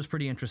Yelena was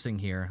pretty interesting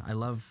here. I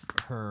love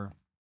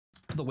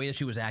the way that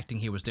she was acting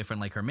here was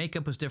different. Like her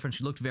makeup was different.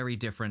 She looked very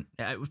different.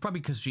 It was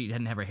probably because she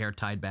didn't have her hair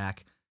tied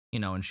back,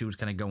 and she was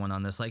kind of going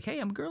on this like, hey,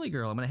 I'm a girly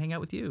girl. I'm going to hang out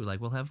with you. Like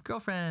we'll have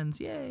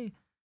girlfriends. Yay.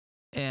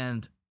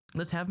 And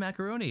let's have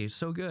macaroni. It's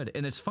so good.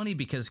 And it's funny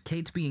because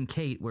Kate's being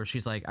Kate, where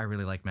she's like, I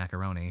really like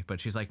macaroni, but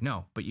she's like,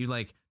 no, but you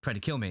try to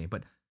kill me,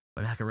 but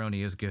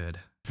macaroni is good.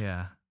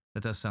 Yeah.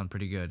 That does sound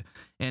pretty good.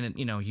 And,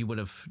 you would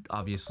have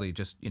obviously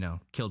just,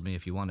 killed me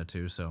if you wanted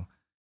to. So,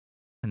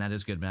 and that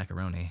is good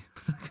macaroni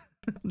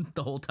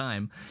the whole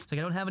time. It's like,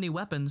 I don't have any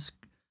weapons.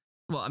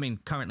 Well, I mean,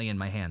 currently in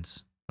my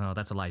hands. Oh,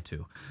 that's a lie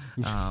too.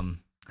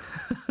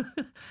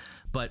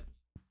 But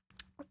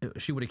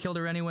she would have killed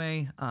her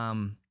anyway.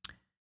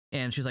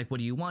 And she's like, what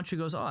do you want? She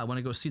goes, I want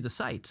to go see the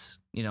sights.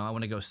 I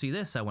want to go see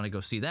this. I want to go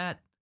see that.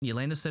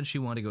 Yelena said she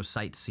wanted to go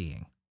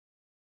sightseeing.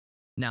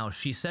 Now,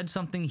 she said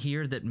something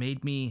here that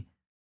made me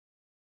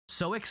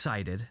so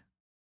excited,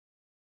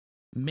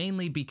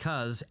 mainly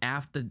because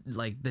after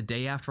the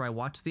day after I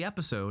watched the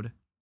episode,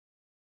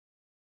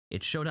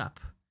 it showed up.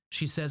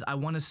 She says, I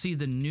want to see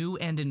the new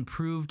and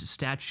improved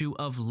Statue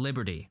of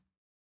Liberty.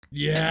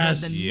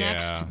 Yes. And then the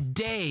next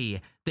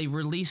day, they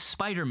release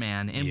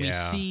Spider-Man, and we Yeah.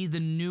 see the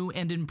new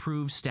and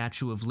improved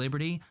Statue of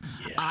Liberty.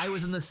 Yeah. I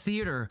was in the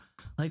theater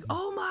like,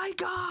 oh my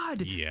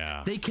God.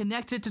 Yeah. They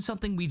connected to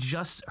something we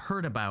just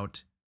heard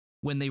about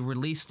when they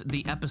released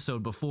the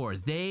episode before.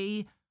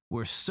 They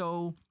were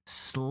so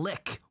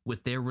slick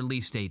with their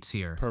release dates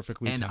here.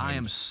 Perfectly and timed. I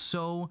am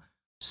so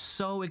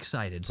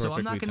excited. So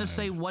I'm not Perfectly going to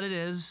say timed. what it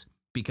is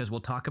because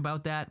we'll talk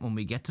about that when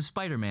we get to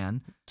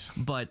Spider-Man.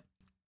 But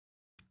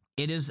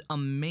it is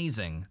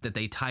amazing that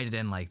they tied it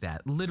in like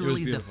that.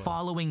 Literally the beautiful.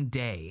 following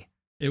day.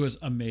 It was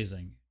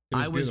amazing.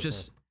 It was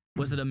beautiful.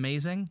 Was it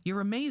amazing?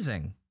 You're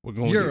amazing. We're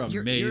going You're to.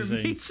 You're amazing.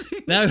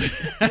 amazing.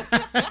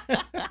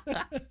 That-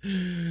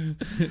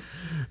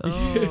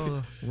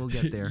 Oh, we'll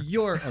get there.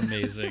 You're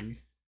amazing.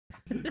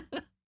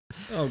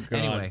 Oh God.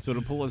 Anyway. So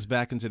to pull us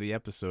back into the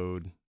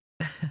episode,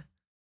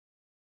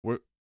 we're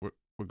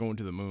going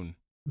to the moon.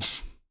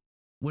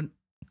 When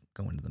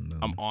going to the moon.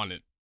 I'm on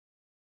it.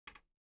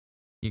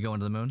 You going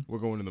to the moon? We're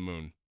going to the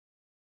moon.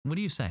 What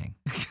are you saying?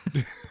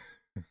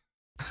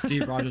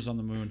 Steve Rogers on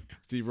the moon.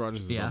 Steve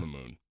Rogers is Yeah. on the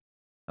moon.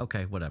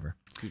 Okay, whatever.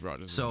 Steve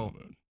Rogers is So- on the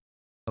moon.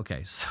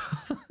 Okay, so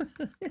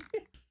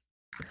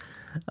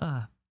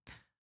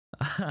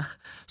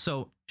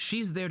so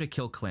she's there to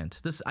kill Clint.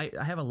 This I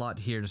have a lot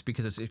here just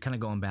because it's kind of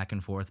going back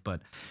and forth,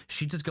 but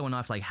she's just going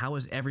off like, how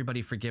has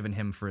everybody forgiven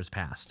him for his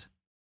past?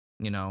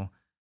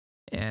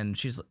 And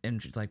she's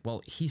like,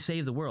 well, he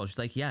saved the world. She's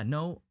like, yeah,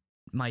 no,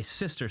 my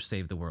sister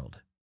saved the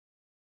world.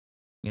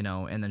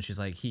 And then she's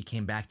like, he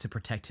came back to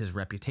protect his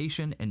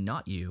reputation and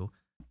not you.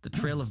 The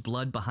trail of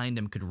blood behind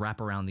him could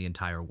wrap around the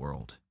entire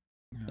world.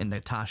 And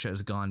Natasha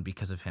is gone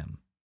because of him.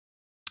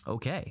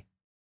 Okay.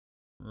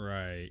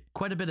 Right.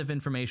 Quite a bit of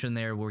information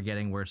there we're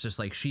getting where it's just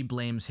like she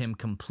blames him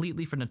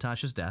completely for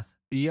Natasha's death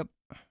Yep.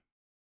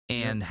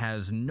 and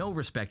has no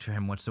respect for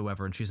him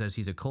whatsoever. And she says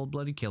he's a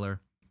cold-blooded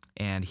killer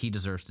and he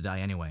deserves to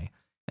die anyway.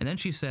 And then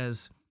she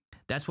says,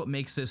 that's what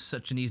makes this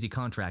such an easy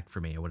contract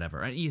for me or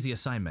whatever, an easy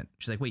assignment.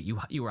 She's like, wait,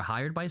 you were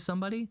hired by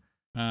somebody?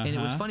 And it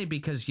was Uh-huh. funny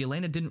because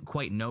Yelena didn't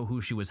quite know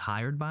who she was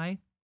hired by,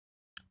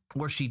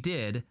 or she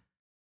did,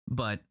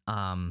 but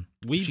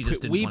she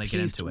just didn't want to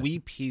get into it. We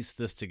pieced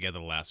this together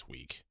last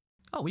week.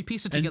 Oh, we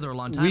pieced it And together a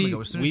long time we-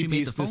 ago. As soon as We you made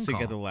the pieced phone this call.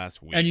 together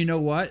last week. And you know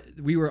what?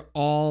 We were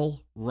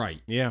all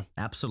right. yeah,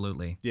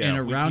 Absolutely. yeah. In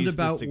a we pieced this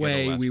roundabout together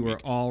way, last we were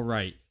week. all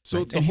right. So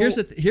Right. the And whole,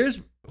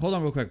 here's hold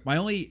on real quick. My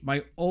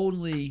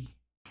only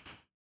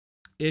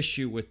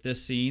issue with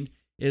this scene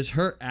is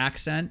her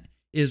accent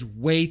is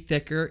way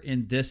thicker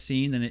in this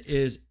scene than it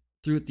is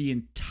through the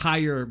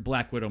entire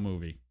Black Widow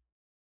movie.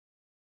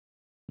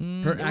 Her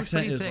It was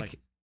accent pretty is thick. like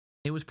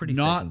It was pretty thick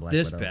in not Black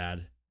this Widow.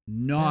 bad,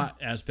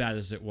 not as bad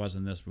as it was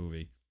in this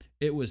movie.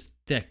 It was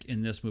thick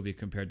in this movie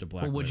compared to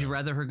Black Well, would you Widow.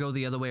 rather her go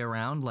the other way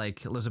around,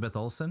 like Elizabeth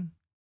Olsen,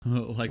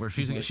 like where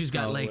she's got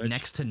Scarlet like Witch?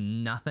 next to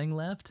nothing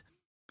left?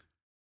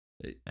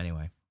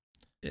 Anyway,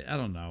 I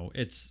don't know.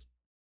 it's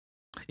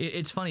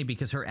funny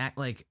because her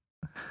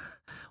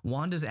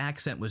Wanda's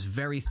accent was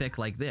very thick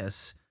like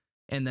this,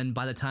 and then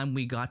by the time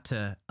we got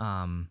to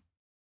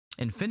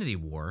Infinity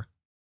War,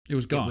 It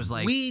was gone. it was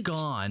like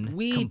gone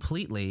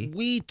completely.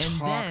 we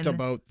talked then-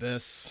 about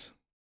this.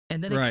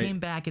 And then Right. it came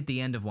back at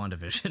the end of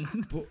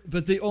WandaVision.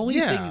 But the only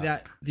Yeah. thing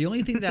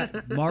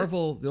that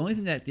Marvel, the only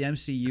thing that the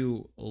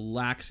MCU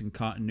lacks in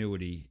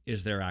continuity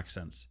is their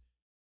accents.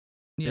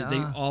 yeah, They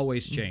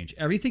always change.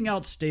 Everything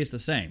else stays the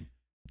same.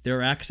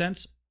 Their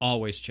accents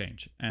always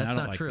change. And I that's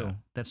don't not like true. that.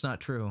 That's not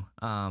true.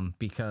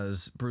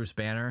 Because Bruce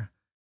Banner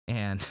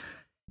and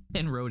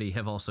and Rhodey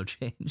have also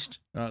changed.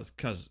 It's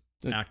because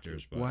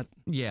actors. But What?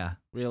 Yeah,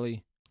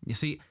 Really? you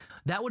see,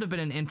 that would have been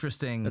an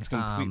interesting. That's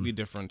completely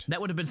different.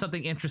 That would have been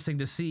something interesting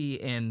to see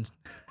in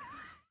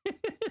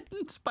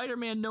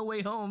Spider-Man: No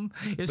Way Home.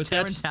 Is But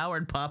Terrence that's-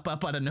 Howard pop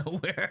up out of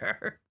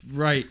nowhere?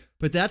 Right.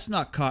 But that's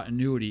not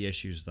continuity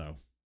issues, though.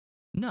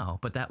 No,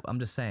 but that I'm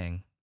just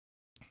saying.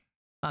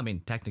 I mean,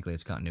 technically,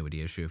 it's a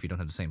continuity issue if you don't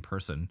have the same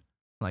person.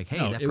 Like, hey,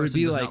 No, that it would person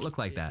be does like, not look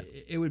like that.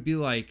 It would be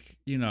like,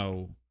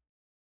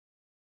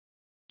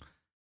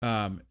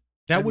 That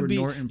Edward would be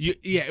Norton.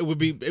 yeah. It would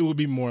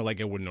be more like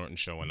Edward Norton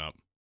showing up.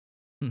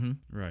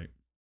 Mm-hmm. Right.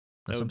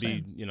 That would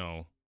be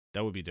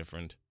that would be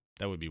different.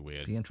 That would be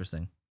weird. Be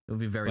interesting. It would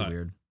be very But-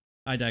 weird.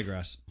 I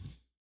digress.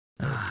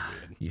 That would be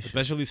weird. You should-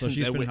 Especially So since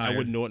she's been Edward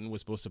hired. Norton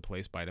was supposed to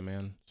play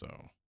Spider-Man.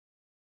 So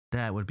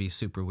That would be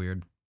super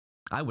weird.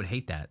 I would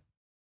hate that.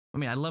 I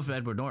mean, I love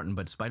Edward Norton,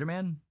 but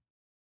Spider-Man?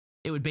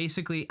 It would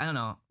basically, I don't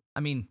know.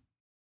 I mean,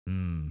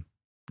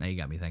 now you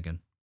got me thinking.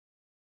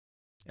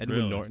 Edward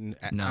Really? Norton.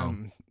 No.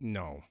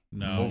 No.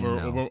 No.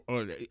 Over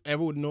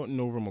Edward Norton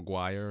over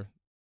Maguire.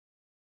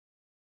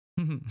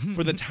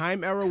 For the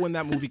time era when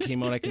that movie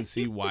came out, I can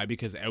see why,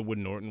 because Edward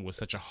Norton was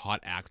such a hot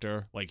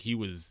actor. Like he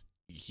was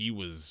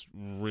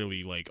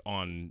really like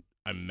on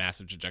a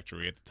massive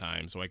trajectory at the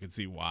time. So I could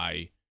see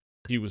why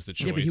he was the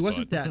choice. Yeah, but he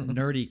wasn't that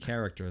nerdy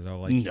character, though.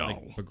 Like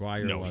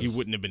Maguire no, was. he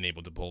wouldn't have been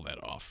able to pull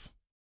that off.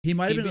 He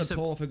might have He'd been be the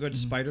pull of a good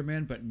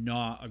Spider-Man, but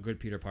not a good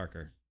Peter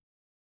Parker.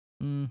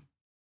 True.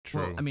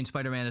 Well, I mean,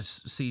 Spider-Man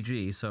is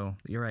CG, so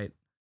you're right.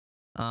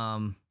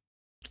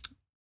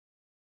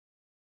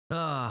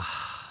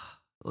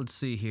 Let's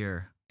see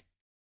here.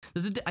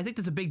 I think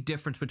there's a big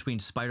difference between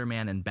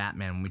Spider-Man and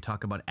Batman when we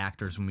talk about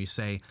actors. When we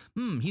say,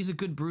 he's a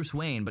good Bruce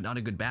Wayne, but not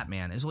a good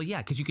Batman. Well, yeah,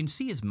 because you can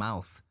see his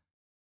mouth.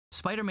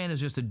 Spider-Man is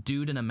just a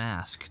dude in a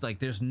mask. Like,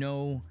 there's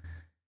no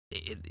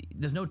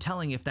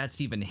telling if that's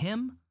even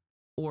him,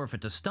 or if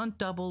it's a stunt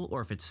double,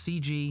 or if it's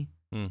CG.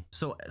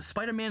 So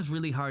Spider-Man's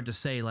really hard to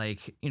say,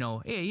 like,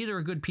 hey, either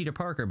a good Peter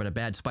Parker, but a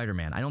bad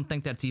Spider-Man. I don't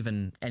think that's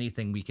even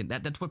anything we can.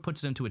 That's what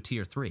puts it into a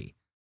tier 3.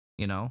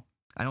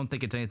 I don't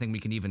think it's anything we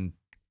can even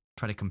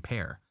try to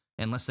compare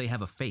unless they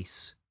have a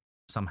face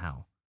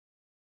somehow,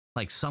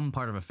 like some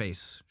part of a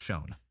face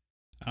shown.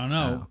 I don't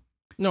know.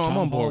 No, I'm Tom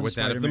on board Holland with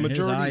that. If the Spider-Man, his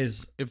majority,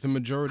 eyes- if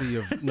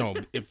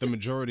the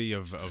majority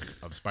of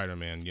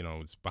Spider-Man,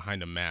 is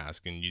behind a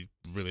mask, and you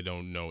really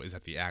don't know, is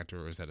that the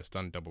actor or is that a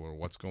stunt double or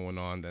what's going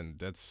on, then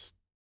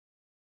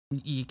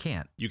You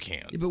can't. you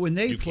can't. Yeah, but when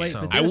they You play,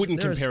 can't. but I there's-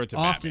 wouldn't there's compare it to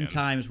often Batman.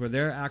 times where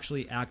they're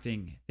actually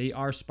acting. They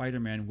are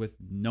Spider-Man with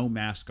no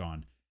mask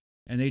on,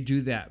 and they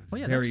do that Well,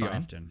 yeah, that's very fine.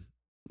 often.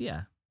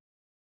 Yeah.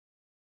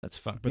 That's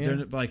fine. But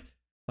they're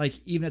like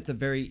even at the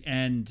very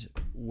end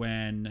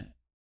when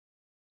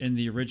in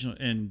the original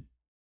in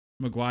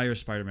Maguire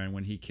Spider-Man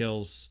when he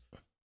kills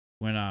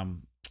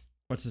when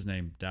what's his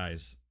name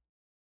dies.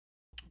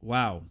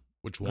 Wow,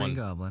 Which Green one?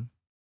 Goblin.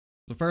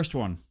 the first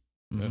one,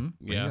 Mm-hmm.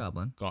 Yeah. Green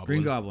Goblin.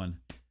 Green Goblin.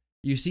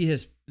 You see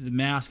the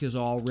mask is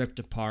all ripped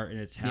apart and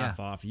it's half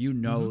off. You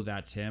know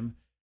that's him.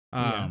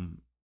 Yeah.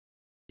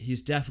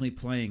 He's definitely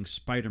playing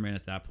Spider-Man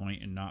at that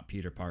point and not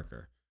Peter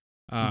Parker.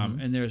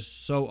 Mhm. And there's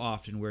so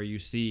often where you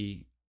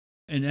see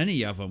in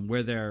any of them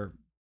where their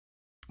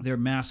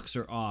masks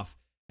are off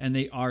and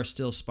they are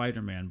still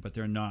Spider-Man, but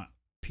they're not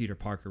Peter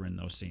Parker in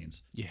those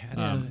scenes. You had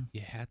Um,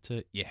 you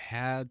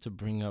had to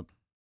bring up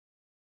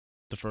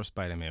the first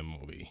Spider-Man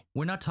movie.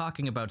 We're not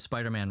talking about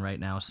Spider-Man right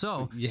now,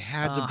 so You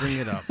had to bring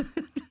it up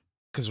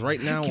because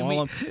right now Can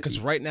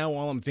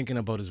all I'm thinking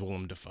about is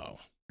Willem Dafoe.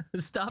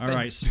 Stop All it.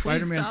 right, Please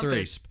Spider-Man stop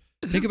 3. it.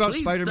 Think about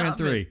Please Spider-Man stop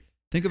 3. it.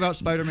 Think about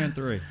Spider-Man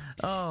 3.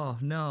 Oh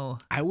no.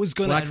 I was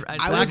gonna say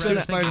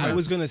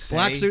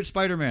Black suit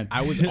Spider-Man.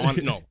 I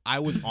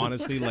was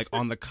honestly like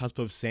on the cusp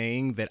of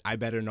saying that I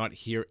better not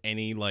hear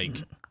any like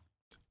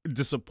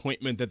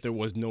disappointment that there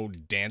was no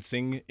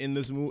dancing in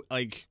this movie.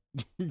 Like,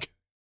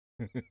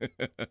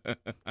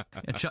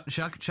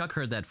 Chuck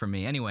heard that from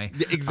me. Anyway,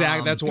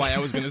 exactly. That's why I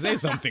was gonna say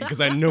something,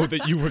 because I know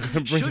that you were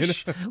gonna bring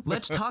it up.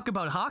 Let's talk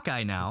about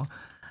Hawkeye now.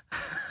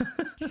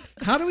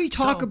 How do we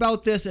talk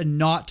about this and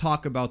not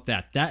talk about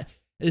that?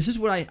 This is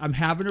what I'm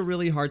having a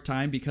really hard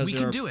time because we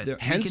can do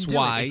it. Hence we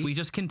why if we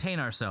just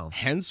contain ourselves.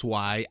 Hence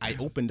why I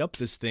opened up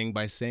this thing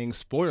by saying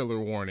spoiler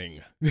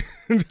warning,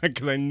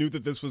 because I knew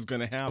that this was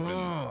going to happen.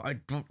 Oh, I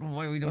don't know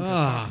why we don't just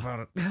talk about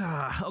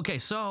it. Okay,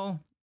 so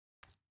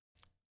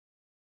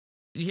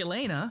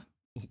Yelena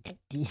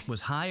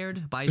was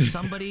hired by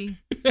somebody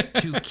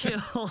to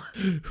kill.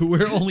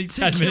 We're only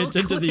 10 minutes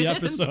Clint. into the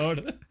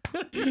episode.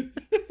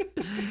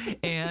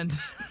 And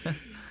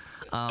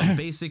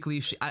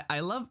basically,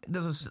 I love,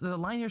 there's a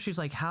line here, she's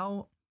like,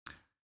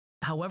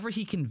 however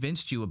he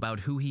convinced you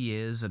about who he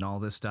is and all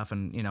this stuff,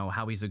 and, you know,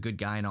 how he's a good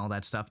guy and all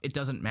that stuff, it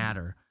doesn't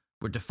matter.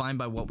 We're defined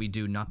by what we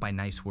do, not by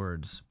nice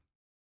words.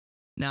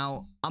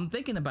 Now, I'm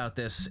thinking about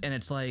this, and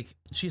it's like,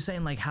 she's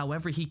saying, like,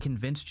 however he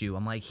convinced you.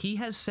 I'm like, he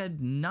has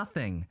said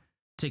nothing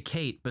to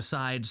Kate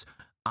besides,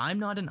 I'm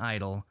not an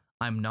idol,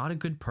 I'm not a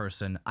good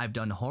person, I've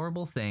done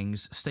horrible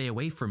things, stay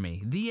away from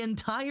me. The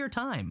entire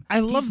time.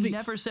 He's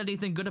never said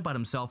anything good about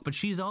himself, but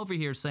she's over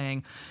here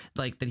saying,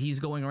 like, that he's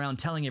going around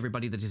telling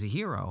everybody that he's a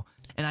hero.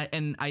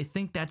 And I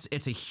think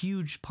it's a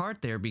huge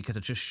part there, because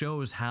it just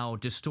shows how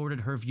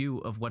distorted her view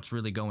of what's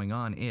really going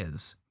on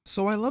is.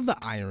 So I love the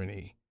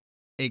irony.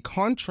 A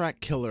contract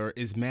killer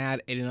is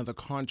mad at another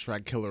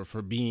contract killer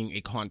for being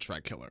a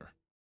contract killer.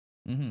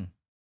 Mm-hmm.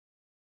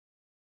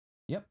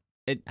 Yep.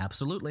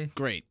 Absolutely.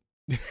 Great.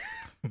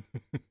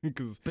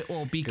 because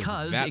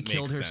it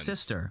killed her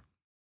sister.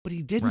 But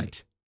he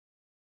didn't.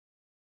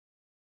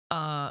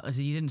 Right.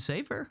 He didn't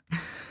save her?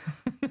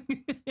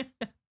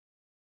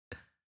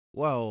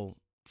 Well,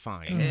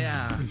 fine.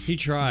 Yeah. He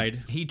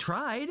tried. He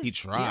tried.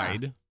 Yeah.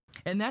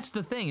 And that's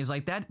the thing, is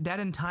like that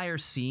entire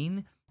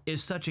scene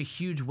is such a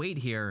huge weight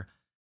here.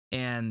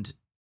 And,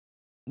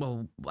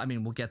 well, I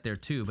mean, we'll get there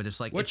too, but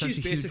it's like what she's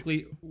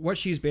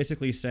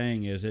basically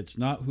saying is, it's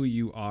not who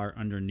you are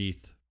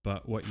underneath,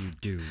 but what you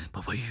do.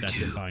 But what you that do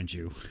defines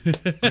you.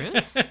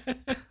 Chris?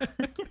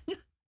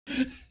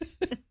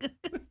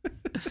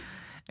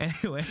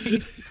 Anyway,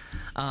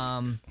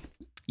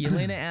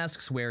 Yelena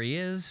asks where he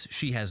is.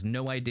 She has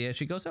no idea.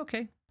 She goes,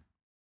 okay.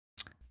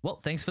 Well,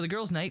 thanks for the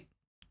girls' night.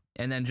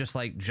 And then just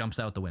like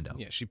jumps out the window.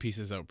 Yeah, she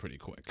pieces out pretty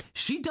quick.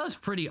 She does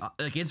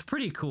it's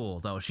pretty cool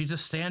though. She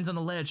just stands on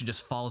the ledge and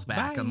just falls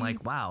back. Bye. I'm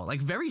like, wow,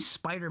 like very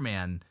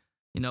Spider-Man,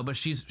 you know, but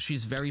she's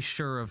very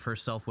sure of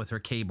herself with her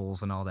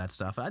cables and all that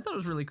stuff. I thought it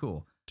was really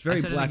cool. It's very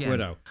Black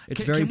Widow.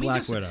 It's very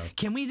Black Widow.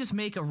 Can we just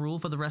make a rule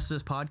for the rest of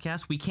this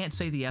podcast? We can't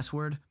say the S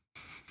word.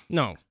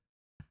 No.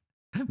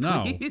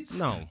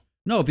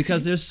 No,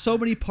 because there's so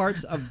many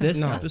parts of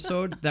this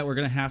episode that we're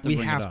gonna have to. We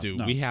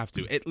have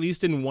to. At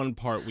least in one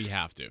part, we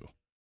have to.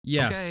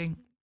 Yes. Okay.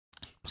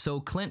 So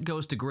Clint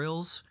goes to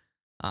Grills.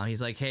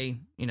 He's like, hey,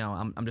 you know,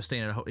 I'm just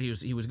staying at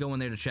he was going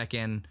there to check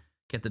in,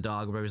 get the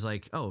dog. But he's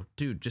like, oh,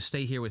 dude, just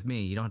stay here with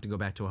me. You don't have to go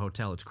back to a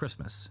hotel. It's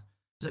Christmas.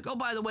 He's like, oh,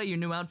 by the way, your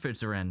new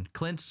outfits are in.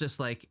 Clint's just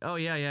like, oh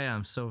yeah,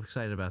 I'm so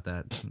excited about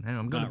that. And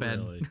I'm going to bed.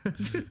 Really.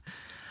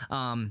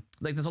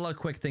 Like, there's a lot of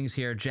quick things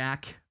here.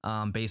 Jack,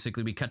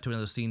 basically, we cut to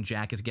another scene.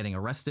 Jack is getting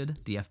arrested.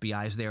 The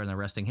FBI is there and they're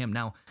arresting him.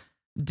 Now,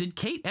 did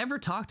Kate ever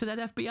talk to that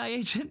FBI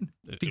agent?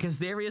 Because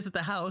there he is at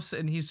the house,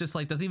 and he's just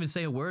like, doesn't even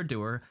say a word to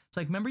her. It's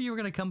like, remember you were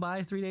going to come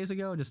by 3 days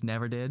ago? Just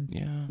never did.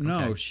 Yeah. No,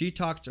 okay. She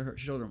talked to her.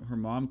 She told her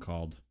mom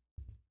called.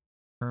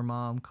 Her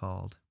mom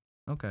called.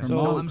 Okay. I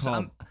know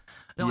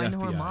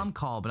her mom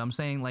called, but I'm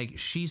saying, like,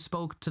 she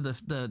spoke to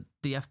the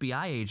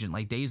FBI agent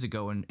like days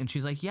ago, and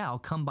she's like, yeah, I'll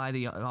come by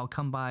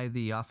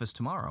the office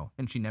tomorrow,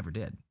 and she never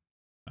did.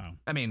 Oh.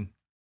 I mean,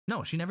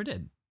 no, she never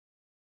did.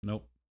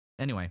 Nope.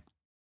 Anyway,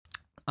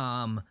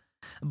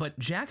 but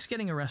Jack's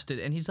getting arrested,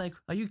 and he's like,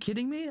 are you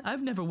kidding me?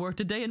 I've never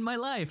worked a day in my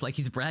life. Like,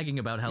 he's bragging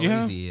about how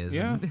lazy he is.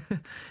 Yeah.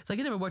 It's like,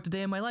 I never worked a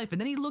day in my life.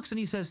 And then he looks and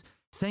he says,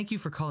 thank you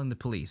for calling the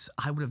police.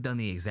 I would have done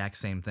the exact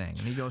same thing.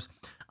 And he goes,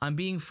 I'm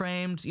being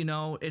framed. You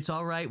know, it's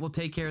all right. We'll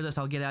take care of this.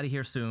 I'll get out of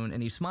here soon.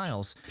 And he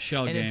smiles.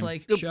 Shell game. It's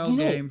like,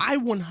 game. I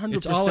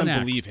 100%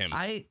 believe him.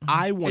 I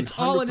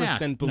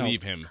 100%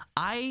 believe him.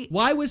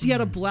 Why was he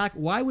at a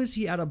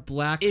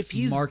black if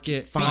he's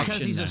market fine.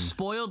 Because he's then? a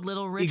spoiled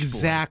little rich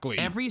Exactly.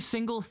 boy. Every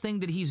single thing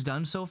that he's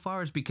done so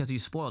far is because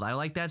he's spoiled. I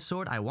like that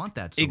sword. I want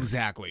that sword.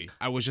 Exactly.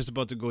 I was just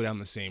about to go down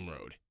the same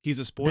road. He's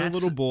a spoiled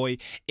little boy.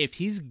 If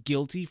he's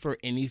guilty for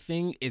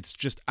anything, it's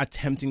just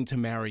attempting to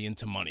marry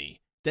into money.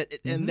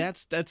 And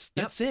that's it.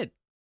 That's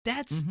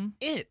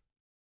it.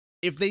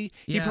 If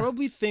he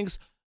probably thinks,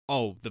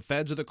 oh, the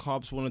feds or the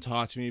cops want to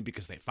talk to me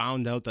because they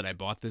found out that I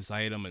bought this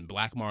item in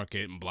black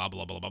market and blah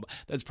blah blah blah blah.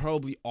 That's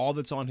probably all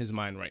that's on his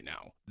mind right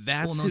now.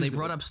 That's well, no, his,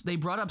 they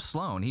brought up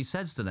Sloane. He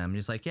says to them,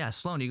 he's like, yeah,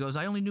 Sloane. He goes,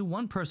 I only knew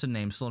one person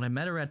named Sloane. I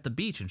met her at the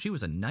beach, and she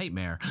was a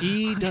nightmare.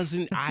 He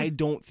doesn't. I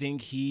don't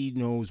think he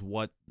knows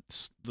what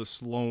the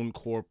Sloan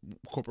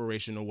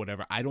Corporation or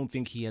whatever. I don't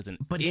think he has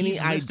But any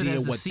he's listed idea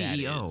as the what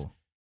CEO. that is.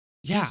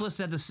 Yeah, He's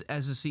listed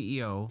as a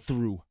CEO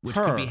through which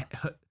her.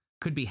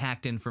 could be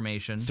hacked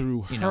information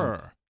Through you her.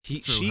 know,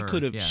 She her,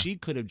 could have. yeah. She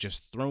could have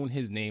just thrown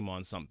his name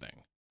on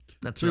something.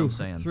 That's what I'm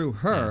saying. Through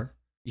her.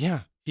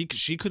 Yeah.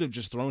 She could have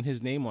just thrown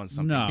his name on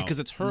something No, because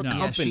it's her no.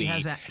 company. Yeah,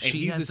 she has and she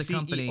he's has the the CEO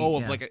company,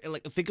 of yeah.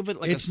 like think of it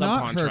like It's a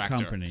not her subcontractor.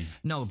 company.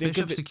 No, Think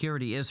of Bishop it-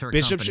 Security is her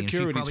Bishop company.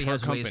 Security and is she her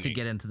probably has ways to company.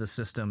 get into the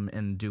system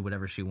and do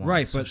whatever she wants.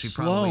 Right, So but she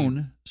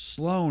probably-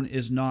 Sloan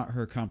is not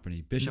her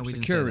company. Bishop we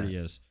didn't say Security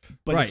that. is.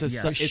 But right. it's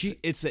a yeah.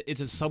 it's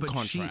a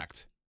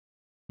subcontract.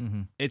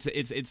 Mhm.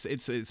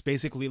 It's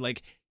basically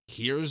like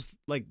here's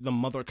like the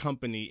mother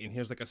company and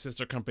here's like a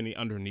sister company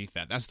underneath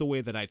that. That's the way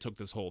that I took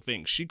this whole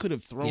thing. She could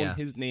have thrown Yeah.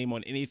 his name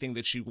on anything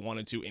that she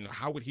wanted to, and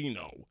how would he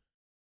know?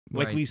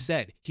 Like Right. we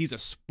said, he's a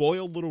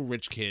spoiled little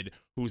rich kid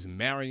who's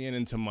marrying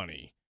into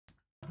money.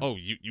 Oh,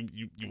 you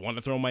want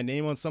to throw my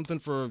name on something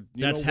for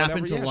That's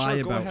happened to whatever? Yeah, lie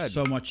sure, go about ahead.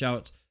 so much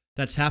else.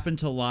 That's happened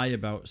to lie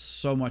about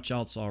so much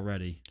else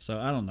already. So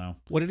I don't know.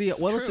 What else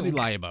did he True.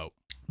 lie about?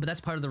 But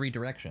that's part of the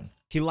redirection.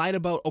 He lied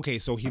about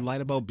he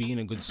lied about being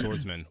a good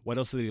swordsman. What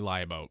else did he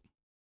lie about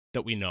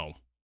that we know,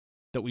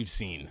 that we've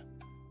seen?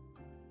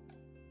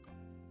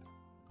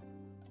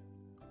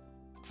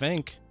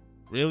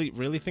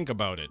 Really think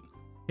about it.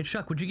 Hey,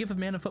 Chuck, would you give a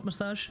man a foot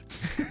massage?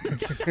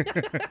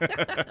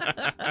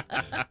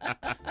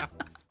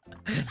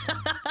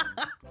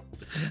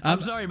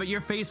 I'm sorry, but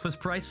your face was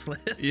priceless.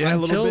 Yeah, a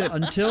little bit.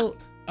 Until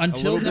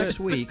little next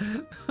bit. week.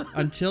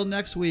 Until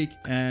next week,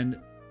 and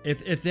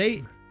if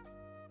they,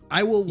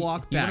 I will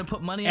walk You back. want to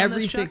put money on this,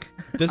 everything.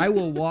 Chuck? I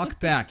will walk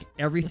back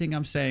everything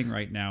I'm saying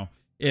right now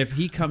if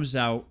he comes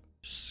out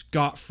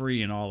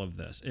scot-free in all of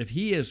this. If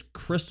he is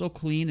crystal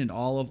clean in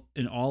all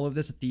of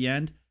this at the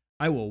end,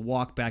 I will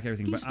walk back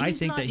everything. But I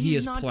think that he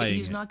is playing.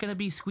 He's it. not going to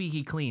be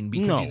squeaky clean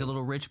because No. he's a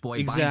little rich boy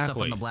buying stuff on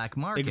Exactly. the black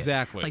market.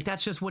 Exactly. Like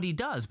that's just what he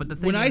does. But the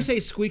thing When I is, say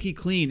squeaky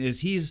clean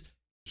is he's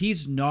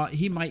not.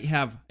 He might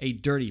have a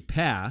dirty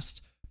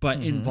past,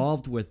 but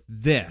involved with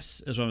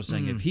this is what I'm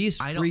saying. If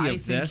he's I don't- free I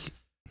of this,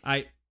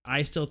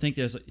 I still think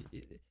there's.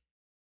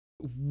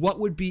 What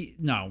would be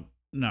no.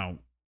 no,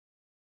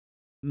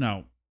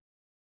 I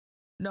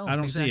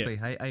don't see it.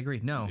 exactly. I agree.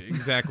 No,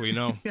 Exactly,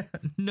 no.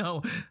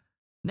 no.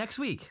 Next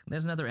week,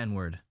 there's another N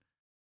word.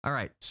 All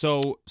right.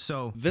 So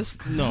So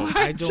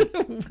I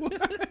don't.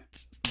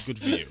 What? Good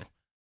for you.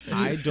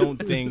 I don't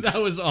think. That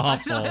was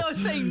awful. I was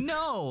saying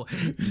no.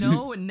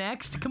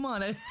 Next. Come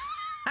on. I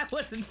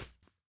wasn't.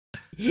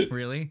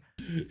 Really?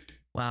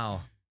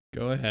 Wow.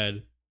 Go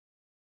ahead.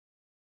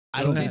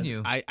 I don't.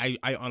 Continue.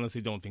 I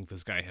honestly don't think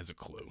this guy has a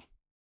clue.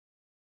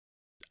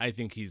 I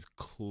think he's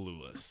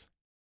clueless.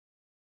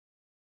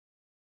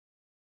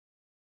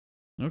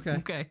 Okay.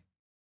 Okay.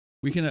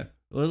 We can.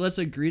 Let's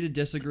agree to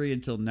disagree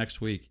until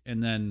next week,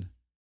 and then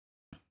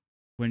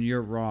when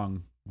you're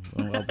wrong,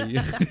 I'll be.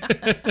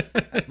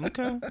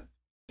 Okay.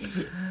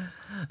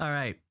 All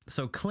right.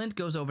 So Clint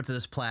goes over to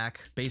this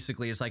plaque.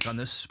 Basically, it's like on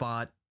this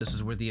spot. This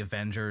is where the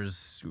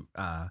Avengers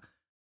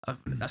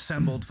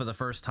assembled for the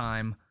first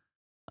time.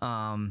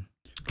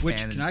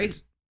 Which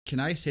and can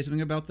I say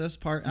something about this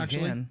part you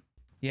actually? can.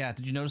 Yeah.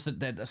 Did you notice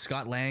that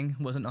Scott Lang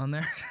wasn't on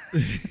there?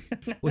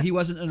 Well, he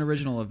wasn't an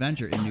original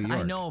Avenger in New York.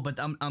 I know, but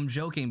I'm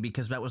joking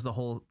because that was the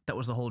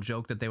whole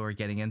joke that they were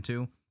getting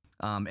into,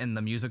 in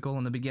the musical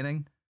in the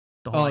beginning.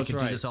 The whole Oh, I that's could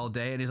do right. this all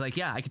day, and he's like,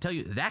 yeah, I can tell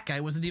you that guy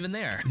wasn't even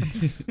there.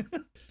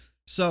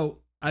 So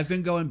I've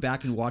been going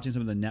back and watching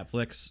some of the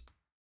Netflix.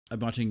 I'm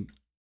watching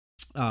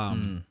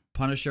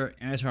Punisher,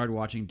 and I started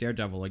watching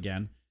Daredevil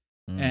again.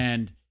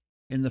 And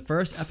in the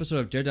first episode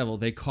of Daredevil,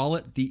 they call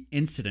it the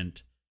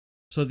incident.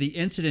 So the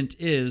incident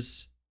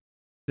is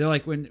they're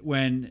like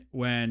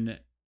when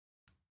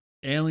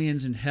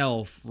aliens in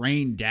hell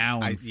rain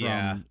down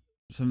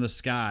from the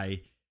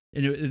sky,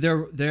 and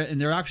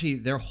they're actually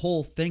their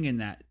whole thing in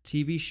that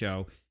TV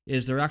show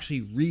is they're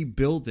actually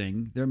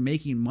rebuilding. They're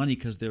making money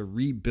because they're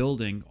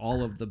rebuilding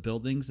all of the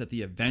buildings that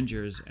the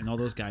Avengers and all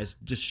those guys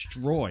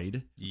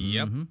destroyed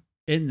Yep.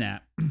 in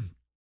that.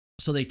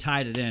 So they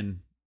tied it in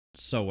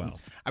so well.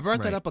 I brought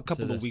that Right. up a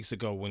couple To of this. weeks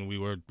ago when we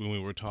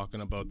were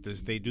talking about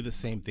this. They do the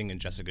same thing in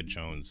Jessica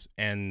Jones,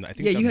 and I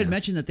think Yeah, the- you had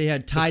mentioned that they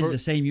had tied fir- the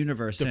same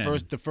universe the in.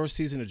 the first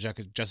season of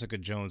Jessica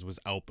Jones was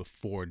out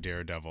before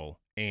Daredevil,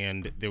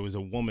 and there was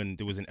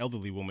an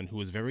elderly woman who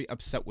was very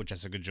upset with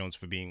Jessica Jones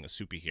for being a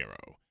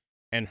superhero.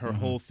 And her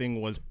whole thing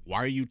was,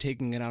 why are you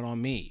taking it out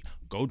on me?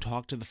 Go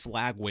talk to the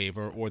flag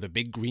waver or the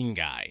big green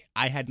guy.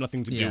 I had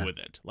nothing to Yeah. do with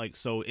it. Like,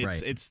 so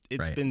Right. it's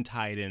Right. been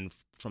tied in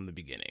from the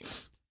beginning.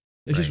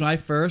 It's just Right. when I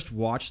first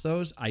watched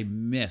those, I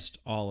missed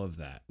all of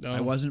that. Oh.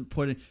 I wasn't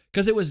putting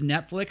because it was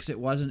Netflix, it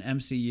wasn't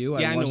MCU.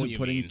 Yeah, I I know what wasn't you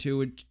putting mean.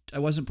 two. I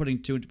wasn't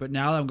putting two. But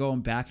now that I'm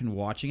going back and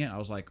watching it, I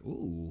was like,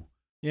 ooh,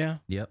 Yeah.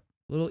 Yep.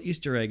 little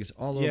Easter eggs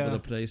all Yeah. over the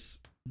place.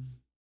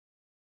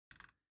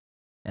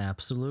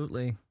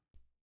 Absolutely.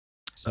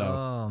 So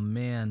Oh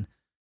man.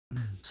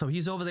 So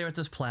he's over there at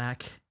this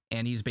plaque,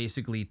 and he's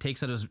basically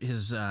takes out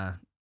his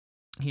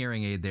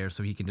hearing aid there,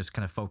 so he can just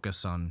kind of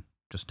focus on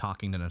just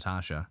talking to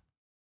Natasha,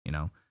 you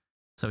know.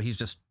 So he's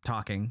just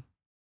talking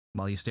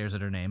while he stares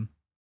at her name.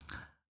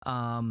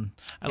 I And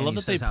love he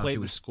that they says how played she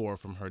the was- score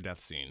from her death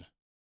scene.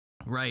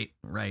 Right.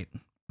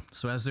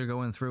 So as they're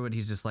going through it,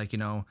 he's just like, you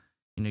know,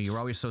 you're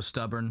always so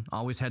stubborn,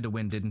 always had to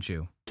win, didn't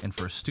you? And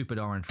for a stupid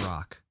orange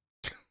rock.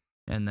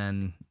 And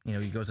then,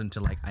 he goes into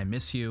like, I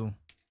miss you,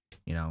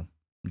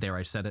 there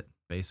I said it,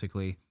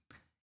 basically.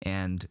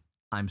 And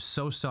I'm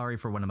so sorry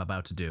for what I'm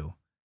about to do.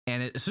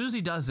 And as soon as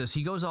he does this,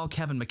 he goes all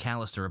Kevin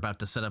McAllister about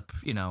to set up,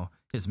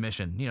 his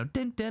mission. Dun,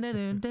 dun, dun,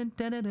 dun, dun,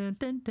 dun, dun,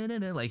 dun,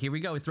 dun, dun. Like, here we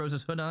go. He throws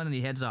his hood on and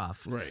he heads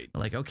off. Right.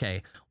 Like,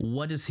 okay,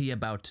 what is he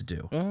about to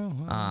do? Oh,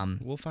 well,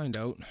 we'll find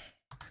out.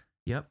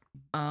 Yep.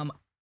 I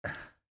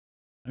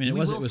mean, it we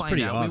was will find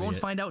pretty out. obvious. We won't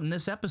find out in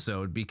this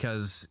episode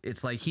because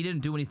it's like he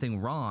didn't do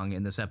anything wrong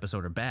in this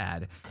episode or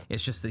bad.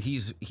 It's just that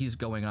he's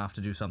going off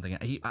to do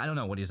something. I don't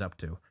know what he's up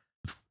to.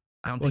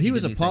 I don't. Well, think he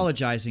was did anything.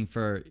 apologizing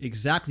for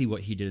exactly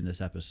what he did in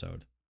this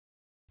episode.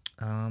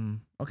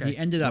 Okay. He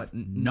ended up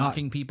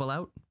knocking people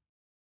out.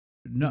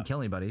 No, Didn't kill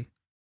anybody.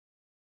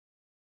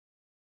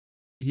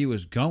 he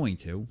was going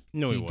to,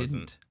 No, he, he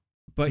wasn't. didn't.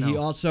 but he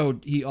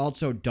No.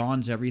 also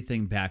dons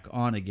everything back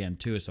on again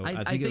too. So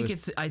I think,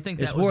 I think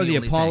it's that more was the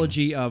only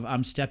apology of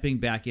I'm stepping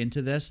back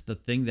into this. The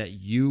thing that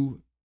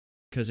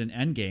because in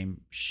Endgame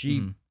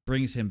she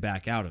brings him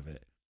back out of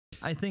it. Thing.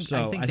 I think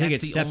So, that's I think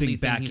it's the stepping only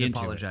thing back he's into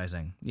it.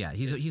 apologizing. Yeah,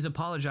 he's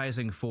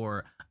apologizing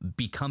for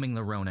becoming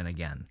the Ronin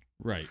again.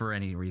 Right. For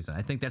any reason.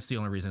 I think that's the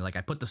only reason. Like,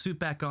 I put the suit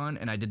back on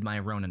and I did my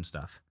Ronin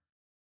stuff.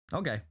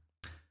 Okay.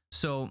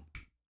 So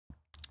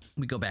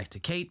we go back to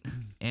Kate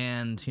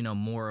and,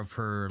 more of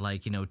her,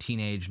 like,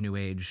 teenage, new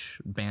age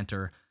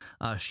banter.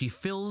 She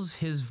fills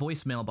his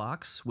voicemail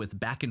box with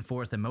back and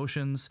forth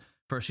emotions.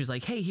 First, she's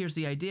like, hey, here's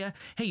the idea.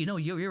 Hey,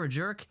 you're a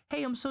jerk.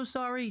 Hey, I'm so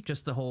sorry.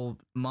 Just the whole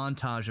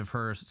montage of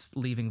her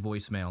leaving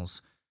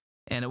voicemails.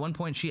 And at one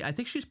point, I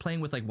think she's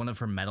playing with like one of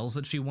her medals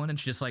that she won, and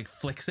she just like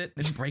flicks it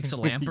and breaks a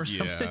lamp or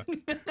Yeah.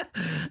 something.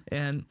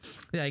 And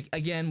like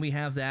again, we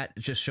have that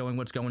just showing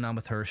what's going on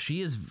with her.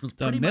 She is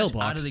pretty much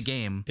mailbox out of the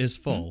game. Is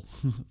full.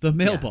 The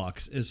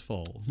mailbox is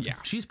full. Yeah.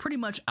 She's pretty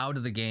much out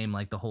of the game,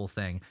 like the whole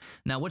thing.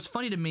 Now, what's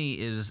funny to me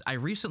is I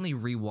recently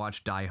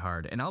rewatched Die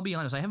Hard, and I'll be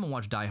honest, I haven't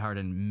watched Die Hard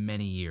in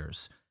many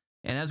years.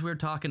 And as we were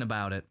talking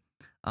about it,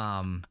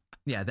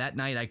 that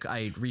night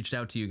I reached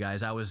out to you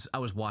guys. I was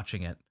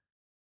watching it.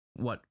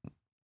 What?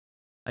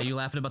 Are you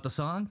laughing about the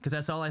song? Because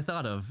that's all I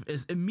thought of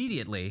is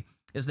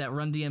that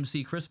Run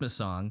DMC Christmas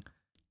song.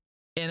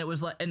 And it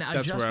was like, and I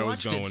That's just where I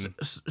was watched going.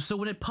 it. So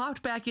when it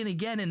popped back in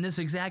again in this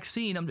exact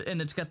scene,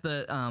 and it's got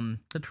the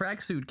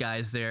tracksuit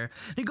guys there,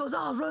 and he goes,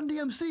 "Oh, Run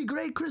DMC,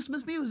 great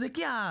Christmas music,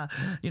 yeah,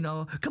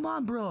 come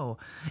on, bro."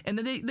 And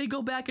then they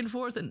go back and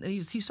forth, and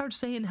he starts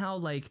saying how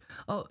like,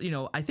 oh,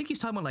 I think he's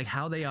talking about like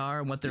how they are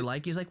and what they're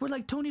like. He's like, "We're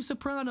like Tony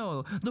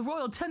Soprano, the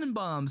Royal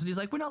Tenenbaums," and he's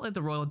like, "We're not like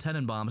the Royal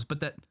Tenenbaums,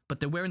 but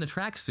they're wearing the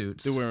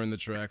tracksuits." They're wearing the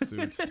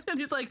tracksuits. And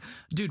he's like,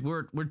 "Dude,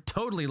 we're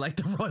totally like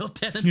the Royal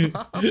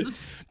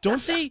Tenenbaums."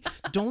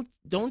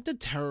 Don't the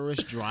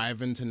terrorists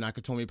drive into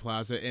Nakatomi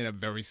Plaza in a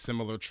very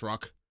similar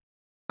truck?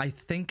 I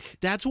think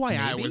That's why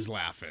I Maybe? was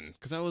laughing,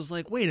 because I was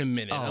like, wait a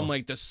minute. Oh. I'm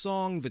like, the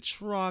song, the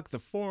truck, the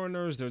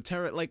foreigners,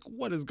 they're like,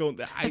 what is going?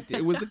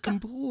 It was a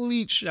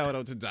complete shout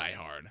out to Die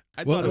Hard.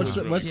 I thought it was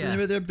really What's Yeah. the name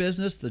of their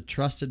business? The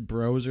Trusted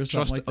Bros or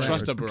something like that.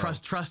 Trust Or a bro.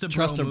 Trust a bro.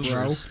 Trust a bro.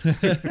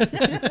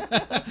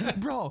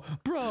 movers.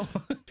 bro.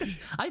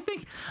 I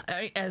think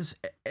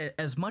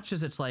as much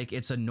as it's like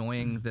it's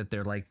annoying that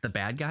they're like the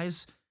bad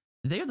guys,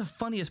 they're the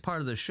funniest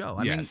part of the show.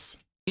 I Yes.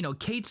 mean,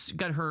 Kate's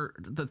got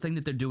the thing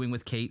that they're doing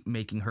with Kate,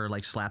 making her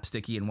like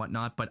slapsticky and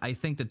whatnot. But I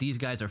think that these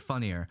guys are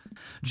funnier.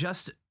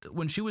 Just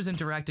when she was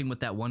interacting with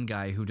that one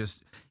guy who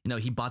just,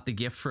 he bought the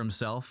gift for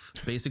himself,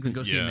 basically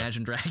go see Yeah.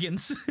 Imagine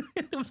Dragons.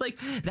 It was like,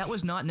 that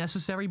was not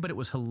necessary, but it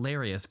was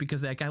hilarious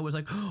because that guy was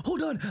like,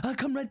 hold on, I'll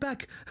come right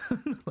back.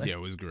 Like, Yeah,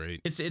 it was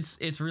great.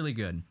 It's really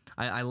good.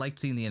 I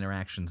liked seeing the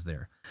interactions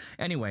there.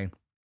 Anyway,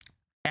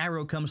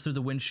 Arrow comes through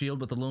the windshield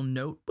with a little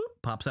note, boop,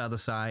 pops out of the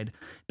side.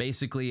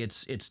 Basically,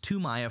 it's to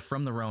Maya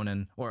from the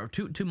Ronin, or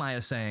to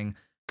Maya saying,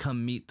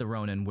 come meet the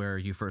Ronin where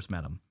you first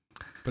met him.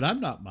 But I'm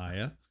not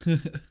Maya.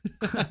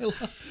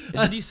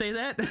 Did he say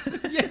that?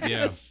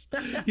 Yes.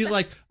 He's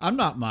like, I'm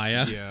not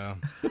Maya. Yeah.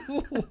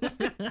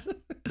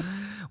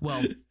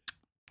 Well,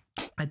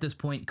 at this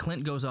point,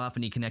 Clint goes off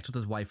and he connects with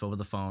his wife over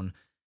the phone.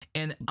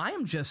 And I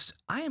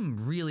am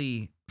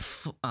really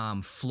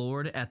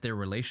floored at their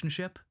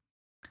relationship.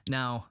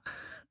 Now,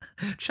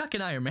 Chuck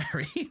and I are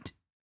married.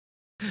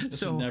 This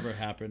So would never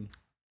happen.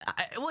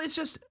 well, it's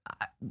just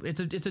it's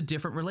a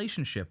different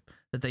relationship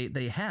that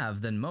they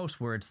have than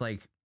most, where it's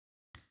like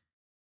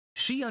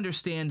she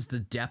understands the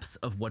depth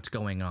of what's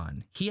going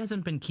on. He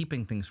hasn't been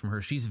keeping things from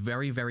her. She's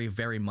very, very,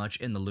 very much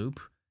in the loop,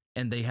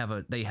 and they have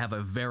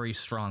a very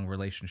strong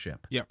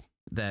relationship. Yep.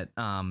 That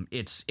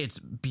it's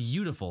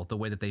beautiful the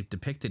way that they've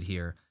depicted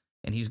here,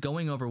 and he's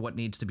going over what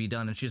needs to be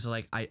done, and she's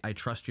like, I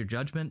trust your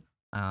judgment.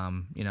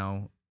 You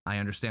know, I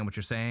understand what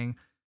you're saying.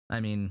 I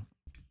mean,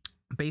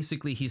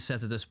 basically, he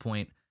says at this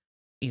point,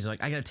 he's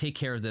like, I got to take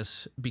care of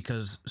this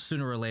because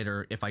sooner or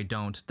later, if I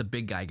don't, the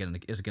big guy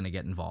is going to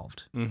get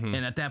involved. Mm-hmm.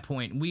 And at that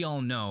point, we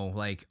all know,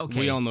 like,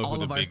 okay, we all know who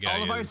the big guy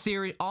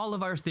is. All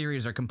of our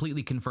theories are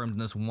completely confirmed in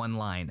this one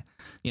line,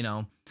 you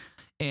know?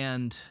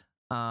 And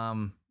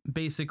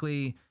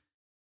basically,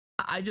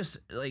 I just,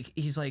 like,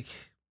 he's like,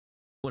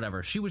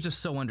 whatever. She was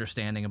just so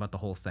understanding about the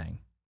whole thing.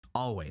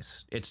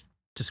 Always. It's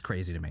just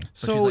crazy to me.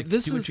 So she's like,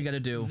 this do is what you got to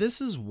do. This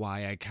is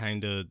why I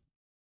kind of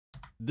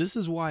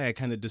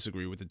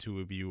disagree with the two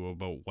of you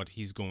about what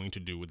he's going to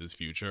do with his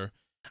future.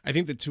 I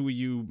think the two of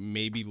you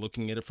may be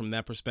looking at it from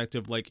that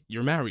perspective, like,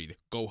 you're married,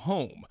 go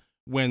home,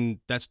 when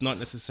that's not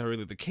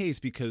necessarily the case,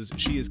 because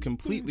she is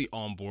completely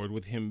on board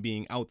with him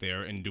being out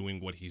there and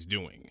doing what he's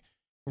doing.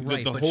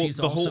 Right,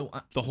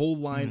 the whole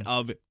line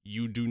of,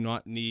 you do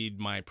not need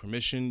my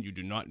permission, you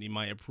do not need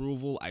my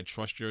approval, I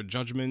trust your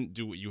judgment,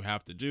 do what you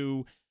have to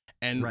do.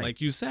 And like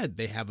you said,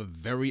 they have a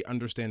very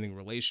understanding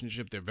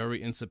relationship. They're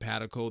very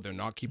insympatico. They're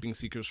not keeping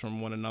secrets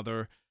from one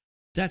another.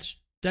 That's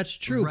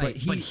true, right,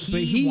 but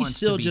he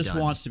still just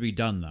wants to be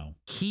done, though.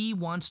 He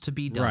wants to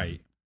be done.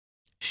 Right.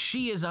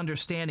 She is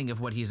understanding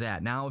of what he's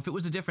at. Now, if it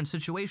was a different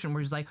situation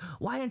where he's like,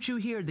 why aren't you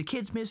here? The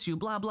kids miss you,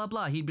 blah, blah,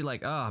 blah. He'd be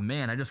like, oh,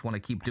 man, I just want to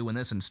keep doing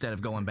this instead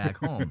of going back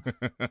home.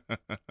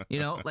 You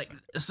know, like,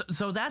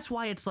 so that's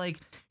why it's like,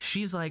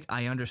 she's like,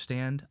 I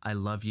understand. I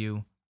love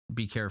you.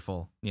 Be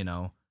careful, you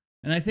know.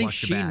 And I think Watch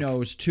she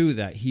knows, too,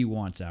 that he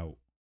wants out.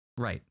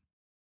 Right.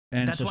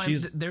 And that's so why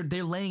she's...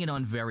 they're laying it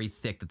on very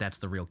thick that that's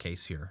the real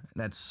case here.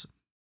 That's...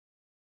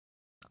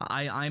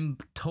 I'm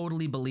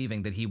totally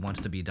believing that he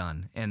wants to be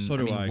done. And so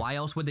do I. Why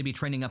else would they be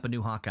training up a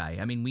new Hawkeye?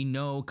 I mean, we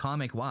know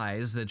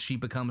comic-wise that she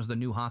becomes the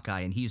new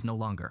Hawkeye and he's no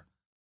longer.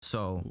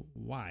 So...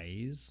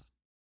 Wise.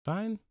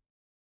 Fine.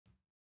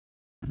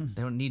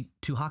 They don't need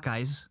two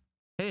Hawkeyes.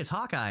 Hey, it's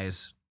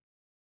Hawkeyes.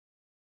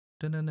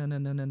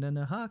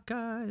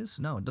 Hawkeyes.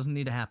 No, it doesn't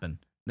need to happen.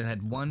 They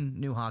had one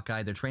new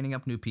Hawkeye. They're training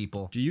up new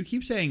people. Do you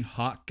keep saying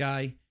hot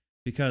guy?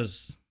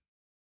 Because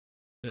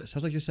it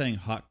sounds like you're saying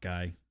hot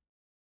guy.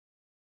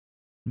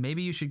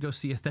 Maybe you should go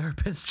see a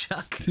therapist,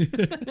 Chuck.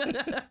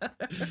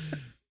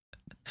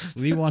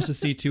 Lee wants to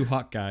see two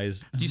hot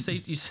guys.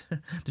 Did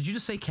you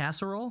just say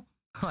casserole?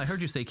 Oh, I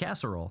heard you say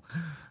casserole.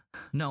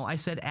 No, I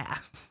said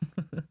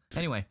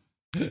Anyway.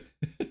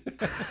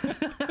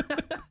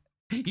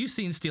 You've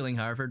seen Stealing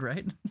Harvard,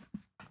 right?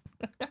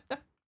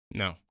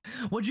 No.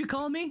 What'd you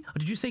call me?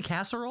 Did you say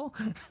casserole?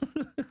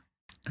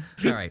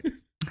 All right.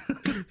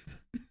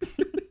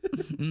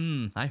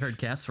 I heard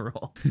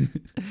casserole.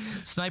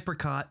 Sniper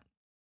caught.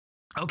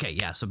 Okay,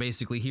 yeah, so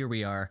basically here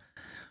we are.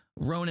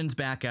 Ronan's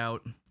back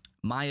out.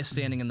 Maya's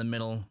standing in the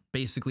middle,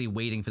 basically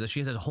waiting for this. She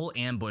has a whole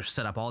ambush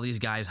set up, all these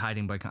guys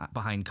hiding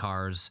behind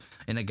cars,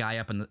 and a guy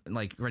up and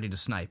like ready to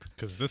snipe.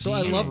 Because this is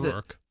going to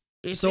work.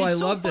 It's so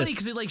funny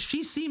because like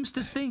she seems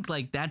to think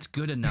like that's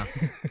good enough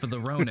for the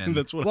Ronin.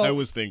 That's what I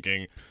was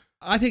thinking.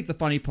 I think the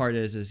funny part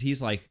is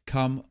he's like,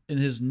 come, in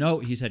his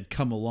note he said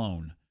come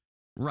alone.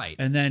 Right.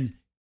 And then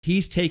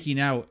he's taking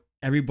out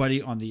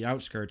everybody on the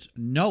outskirts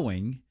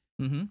knowing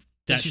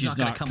that she's not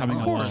going to come coming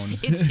alone.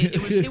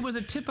 It was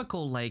a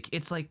typical, like,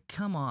 it's like,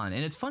 come on.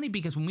 And it's funny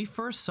because when we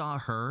first saw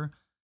her,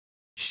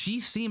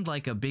 she seemed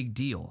like a big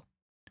deal.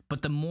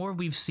 But the more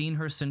we've seen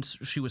her since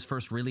she was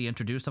first really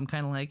introduced, I'm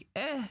kind of like,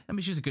 I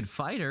mean, she's a good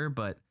fighter,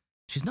 but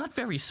she's not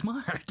very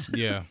smart.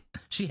 Yeah.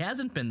 She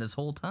hasn't been this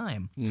whole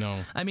time. No.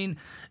 I mean,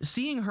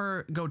 seeing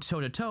her go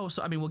toe-to-toe,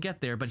 so, I mean, we'll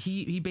get there, but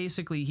he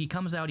basically, he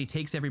comes out, he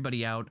takes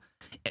everybody out,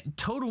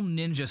 total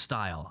ninja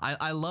style.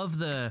 I love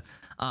the,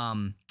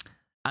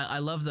 I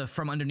love the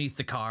from underneath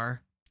the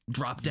car,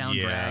 drop-down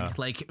drag,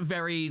 like,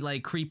 very,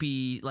 like,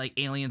 creepy, like,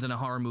 aliens in a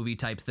horror movie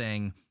type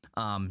thing.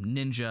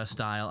 Ninja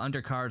style,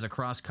 under cars,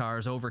 across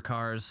cars, over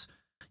cars.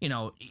 You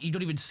know, you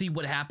don't even see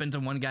what happens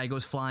when one guy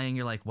goes flying.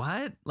 You're like,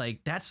 what?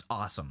 Like, that's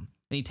awesome.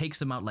 And he takes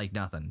them out like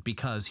nothing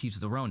because he's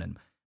the Ronin.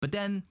 But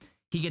then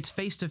he gets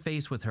face to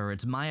face with her.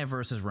 It's Maya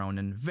versus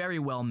Ronin, very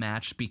well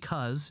matched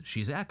because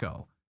she's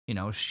Echo. You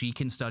know, she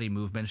can study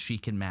movements, she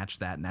can match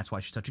that, and that's why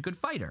she's such a good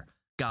fighter.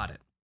 Got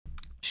it.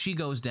 She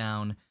goes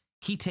down,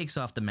 he takes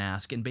off the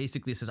mask and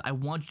basically says, I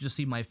want you to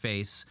see my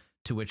face.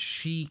 To which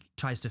she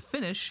tries to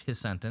finish his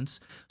sentence.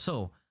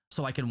 So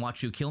I can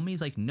watch you kill me?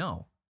 He's like,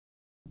 no.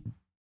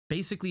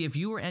 Basically, if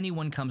you or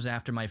anyone comes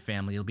after my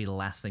family, it'll be the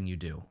last thing you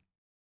do.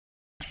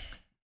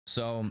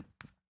 So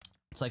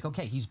it's like,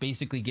 okay, he's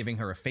basically giving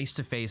her a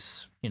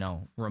face-to-face, you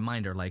know,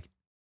 reminder, like,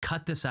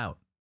 cut this out.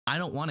 I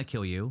don't want to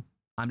kill you.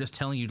 I'm just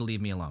telling you to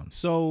leave me alone.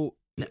 So,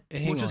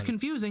 which is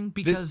confusing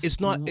because it's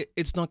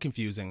not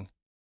confusing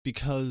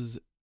because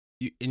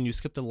you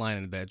skipped a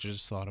line that I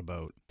just thought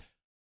about.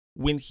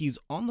 When he's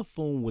on the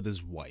phone with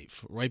his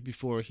wife, right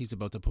before he's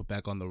about to put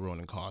back on the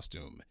Ronin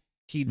costume,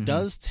 he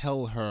does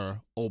tell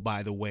her, oh,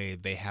 by the way,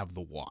 they have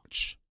the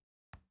watch.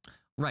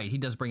 Right, he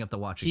does bring up the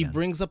watch He again.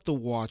 brings up the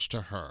watch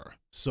to her.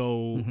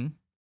 So,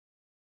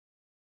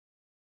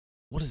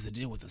 what is the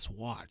deal with this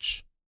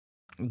watch?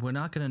 We're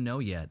not going to know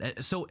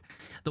yet. So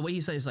the way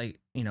he says, like,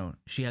 you know,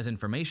 she has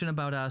information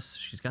about us.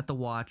 She's got the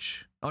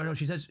watch. Oh, no,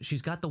 she says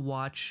she's got the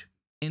watch,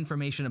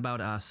 information about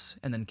us,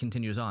 and then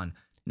continues on.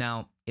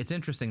 Now, it's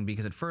interesting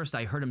because at first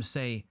I heard him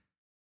say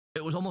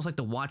it was almost like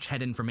the watch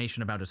had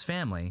information about his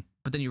family,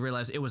 but then you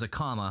realize it was a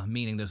comma,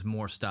 meaning there's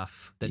more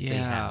stuff that they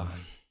have.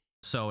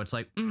 So it's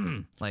like,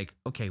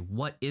 okay,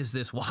 what is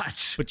this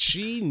watch? But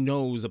she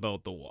knows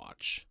about the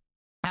watch.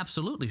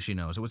 Absolutely, she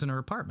knows. It was in her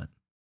apartment.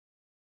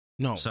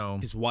 No, So-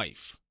 his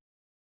wife.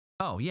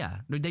 Oh, yeah.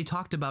 They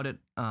talked about it.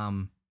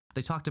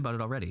 They talked about it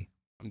already.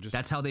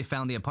 That's how they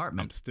found the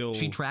apartment. I'm still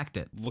She tracked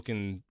it.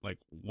 looking like,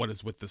 what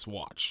is with this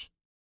watch?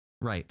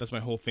 Right. That's my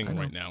whole thing I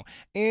know. right now.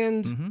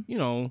 And, Mhm. you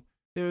know,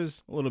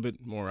 there's a little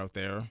bit more out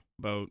there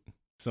about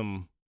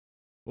some,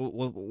 what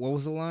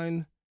was the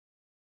line?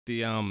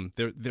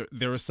 The,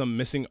 there are some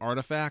missing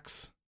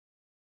artifacts.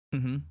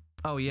 Mm-hmm.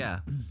 Oh, yeah.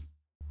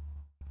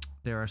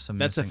 There are some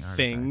That's a missing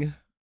thing. artifacts.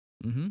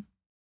 Mm-hmm.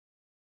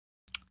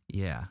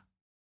 Yeah.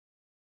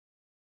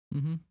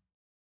 Mm-hmm.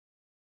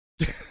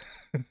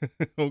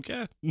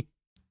 Okay.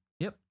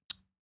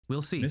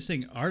 We'll see.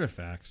 Missing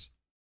artifacts.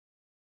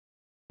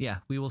 Yeah,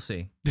 we will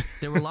see.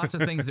 There were lots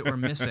of things that were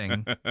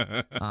missing.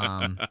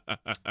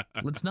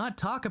 Let's not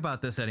talk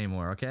about this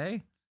anymore,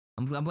 okay?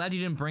 I'm glad you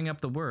didn't bring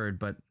up the word,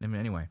 but I mean,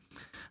 anyway.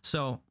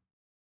 So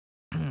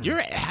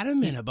You're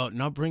adamant about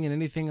not bringing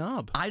anything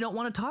up. I don't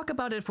want to talk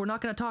about it if we're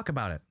not going to talk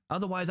about it.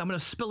 Otherwise, I'm going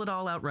to spill it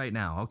all out right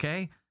now,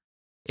 okay?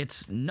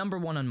 It's number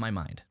one on my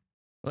mind.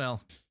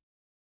 Well,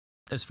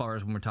 as far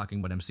as when we're talking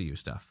about MCU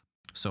stuff.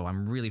 So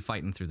I'm really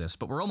fighting through this,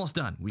 but we're almost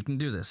done. We can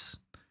do this.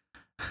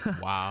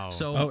 Wow.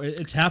 So Oh,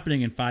 it's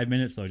happening in 5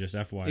 minutes though. Just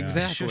FYI.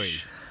 Exactly.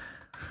 Shush.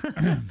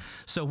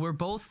 So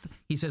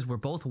he says we're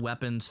both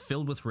weapons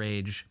filled with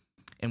rage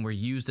and we're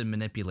used and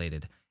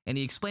manipulated. And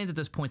he explains at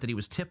this point that he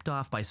was tipped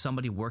off by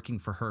somebody working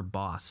for her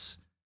boss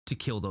to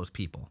kill those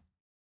people.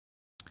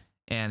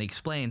 And he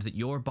explains that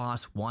your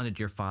boss wanted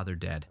your father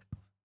dead.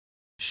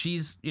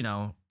 She's,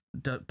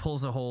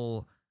 pulls a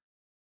whole,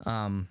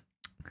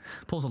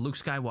 pulls a Luke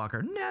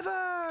Skywalker,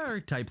 never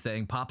type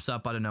thing, pops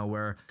up out of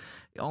nowhere,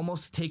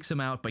 almost takes him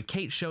out, but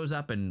Kate shows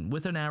up and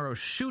with an arrow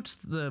shoots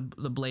the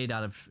blade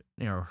out of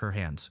her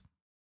hands.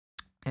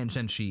 And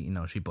then she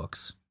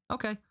books.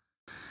 Okay.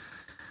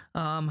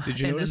 Did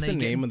you notice the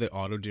name of the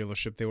auto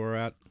dealership they were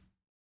at?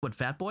 What,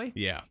 Fat Boy?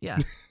 Yeah. Yeah.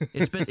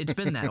 It's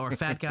been that, or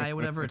Fat Guy or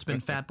whatever. It's been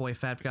Fat Boy,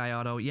 Fat Guy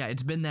Auto. Yeah,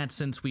 it's been that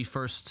since we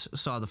first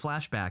saw the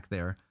flashback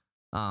there,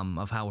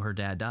 of how her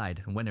dad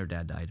died and when her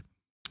dad died.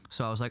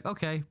 So I was like,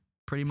 okay,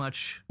 pretty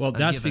much. Well,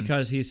 that's given.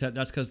 because he said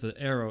that's because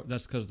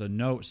the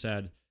note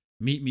said,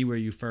 "Meet me where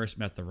you first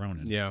met the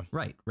Ronin." Yeah.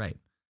 Right.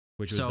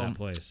 which was that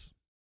place.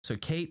 So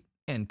Kate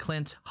and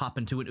Clint hop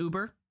into an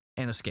Uber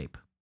and escape.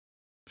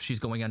 She's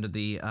going under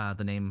the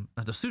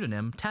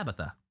pseudonym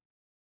Tabitha.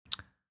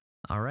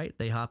 All right,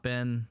 they hop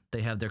in.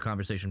 They have their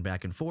conversation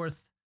back and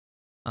forth.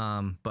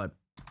 But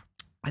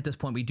at this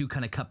point, we do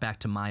kind of cut back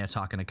to Maya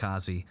talking to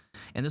Kazi,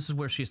 and this is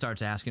where she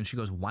starts asking. She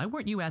goes, "Why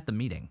weren't you at the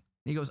meeting?"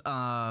 And he goes,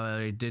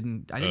 I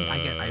didn't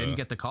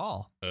get the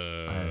call."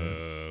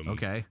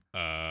 Okay.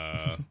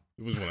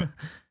 It was one.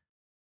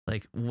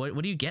 Like,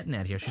 what are you getting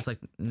at here? She's like,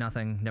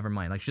 nothing, never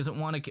mind. Like, she doesn't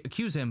want to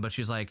accuse him, but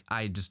she's like,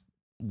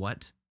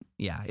 what?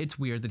 Yeah, it's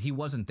weird that he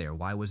wasn't there.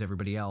 Why was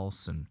everybody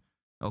else? And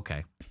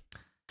okay.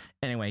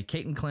 Anyway,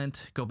 Kate and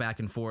Clint go back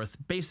and forth.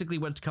 Basically,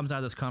 what comes out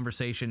of this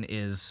conversation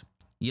is,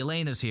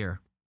 Yelena's here.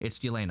 It's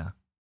Yelena.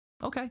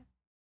 Okay,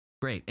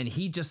 great. And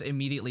he just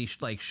immediately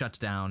shuts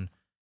down,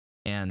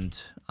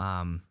 and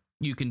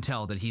you can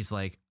tell that he's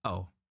like,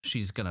 oh,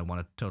 she's gonna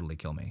want to totally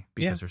kill me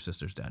because her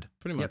sister's dead.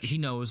 Pretty much. Yep, he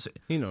knows.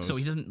 He knows. So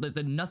he doesn't.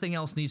 Nothing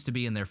else needs to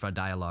be in there for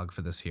dialogue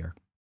for this here.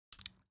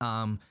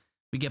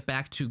 We get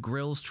back to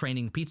Grill's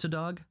training Pizza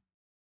Dog,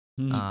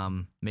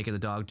 making the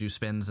dog do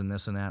spins and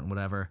this and that and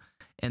whatever.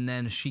 And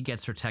then she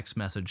gets her text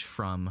message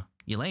from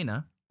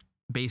Yelena,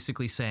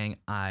 basically saying,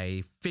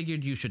 "I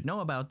figured you should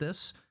know about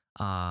this.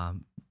 I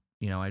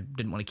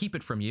didn't want to keep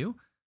it from you,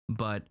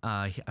 but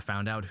I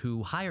found out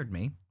who hired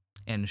me."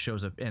 And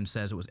shows up and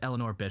says it was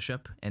Eleanor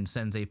Bishop, and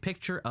sends a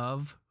picture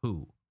of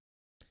who?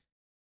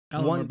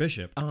 Eleanor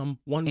Bishop. And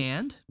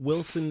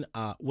Wilson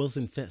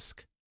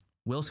Fisk.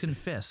 Wilson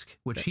Fisk,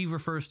 which he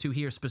refers to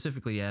here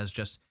specifically as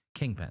just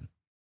Kingpin.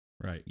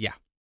 Right. Yeah.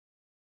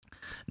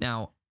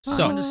 Now,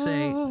 So- I'm going to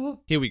say,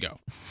 Here we go.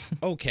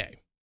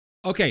 Okay.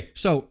 Okay,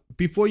 so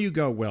before you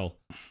go, Will,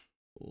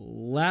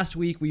 last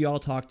week we all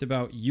talked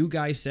about, you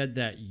guys said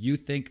that you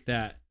think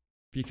that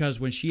because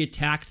when she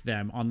attacked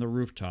them on the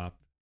rooftop,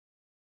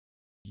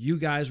 you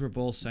guys were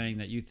both saying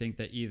that you think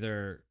that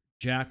either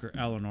Jack or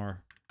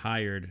Eleanor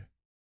hired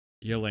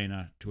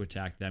Yelena to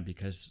attack them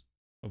because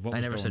of what I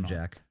was never going said on.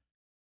 Jack.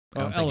 I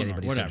don't think Eleanor,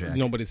 anybody whatever. said Jack.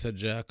 Nobody said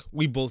Jack.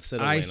 We both said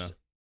I, Elena. s-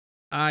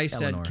 I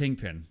said Eleanor.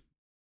 Kingpin.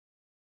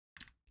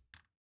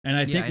 And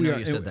I Yeah, think I we know are,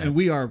 you said that. and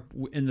we are,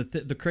 and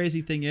the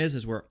crazy thing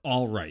is we're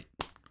all right.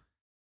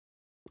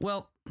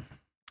 Well,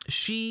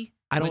 she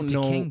I don't went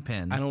know. to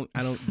Kingpin. I don't.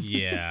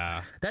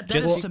 Yeah. That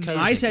Just is because-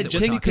 amazing. I said because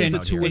it was Kingpin, Kingpin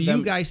the two and of you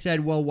them- guys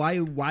said, well,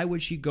 why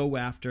would she go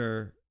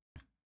after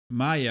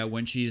Maya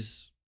when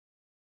she's,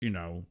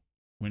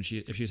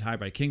 if she's hired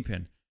by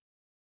Kingpin?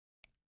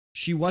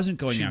 She wasn't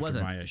going She after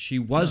wasn't. Maya. She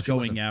was No, she going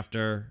wasn't.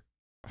 after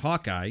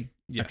Hawkeye,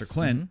 Yes. after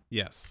Clint.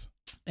 Yes.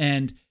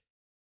 And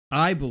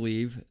I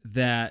believe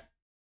that,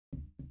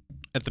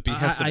 At the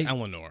behest I- of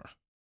Eleanor.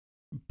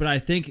 but I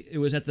think it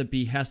was at the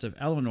behest of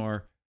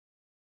Eleanor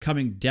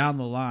coming down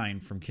the line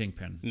from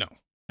Kingpin. No.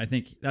 I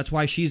think that's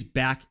why she's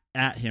back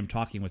at him,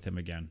 talking with him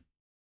again.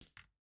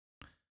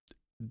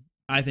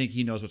 I think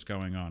he knows what's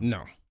going on.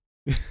 No.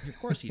 Of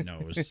course he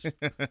knows.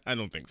 I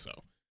don't think so.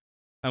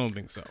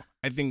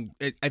 I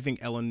think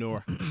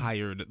Eleanor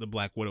hired the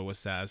Black Widow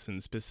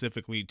assassin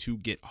specifically to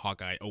get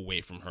Hawkeye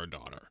away from her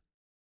daughter.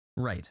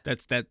 Right.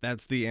 That's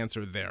the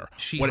answer there.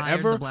 She Whatever.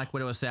 hired the Black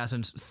Widow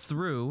assassins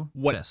through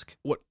What- Fisk.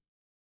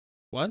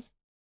 What?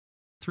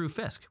 Through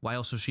Fisk. Why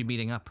else was she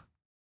meeting up?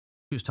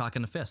 She was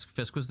talking to Fisk.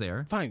 Fisk was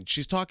there. Fine.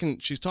 She's talking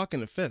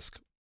to Fisk.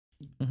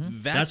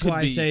 Mhm. That's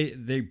why I say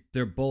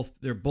they're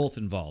both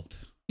involved.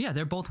 Yeah,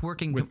 they're both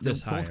working. With They're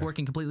this both hire.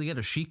 working completely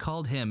together. She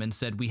called him and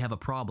said, "We have a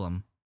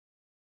problem."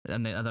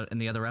 In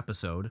the other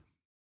episode,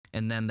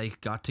 and then they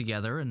got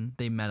together and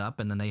they met up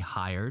and then they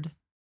hired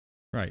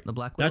Right. the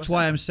Black Widow. That's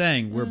why I'm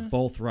assassin. saying we're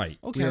both right.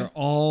 okay. We're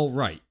all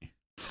right.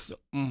 So,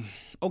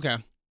 okay.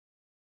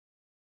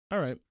 All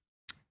right.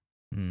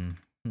 Hmm.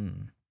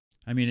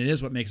 I mean, it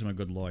is what makes him a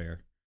good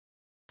lawyer.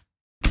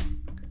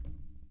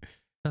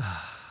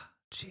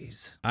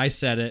 Jeez. I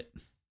said it.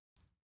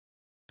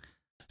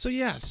 So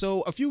yeah,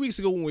 so a few weeks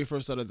ago when we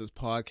first started this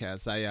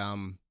podcast,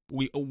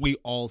 we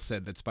all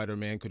said that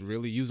Spider-Man could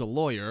really use a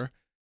lawyer,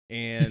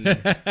 and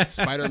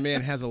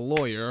Spider-Man has a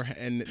lawyer,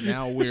 and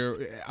now we're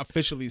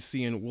officially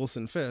seeing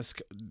Wilson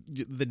Fisk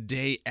the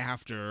day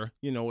after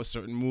a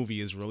certain movie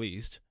is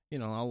released.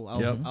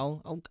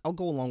 I'll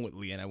go along with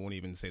Lee, and I won't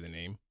even say the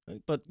name,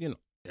 but I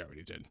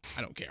already did.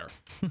 I don't care.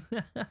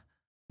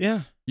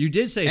 Yeah. You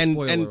did say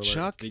spoiler And alert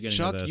at the beginning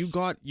Chuck, of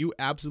this. you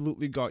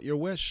absolutely got your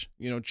wish.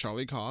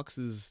 Charlie Cox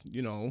is,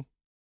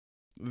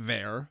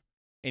 there,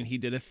 and he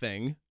did a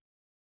thing.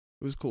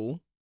 It was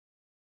cool.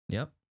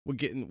 Yep. We're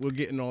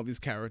getting all these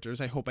characters.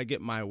 I hope I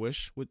get my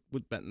wish with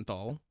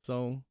Bententhal.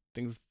 So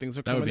things are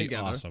That coming would be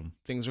together. awesome.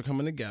 Things are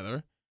coming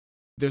together.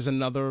 There's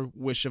another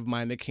wish of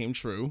mine that came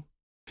true.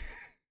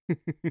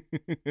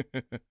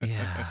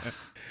 Yeah.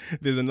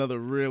 There's another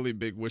really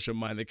big wish of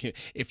mine that came.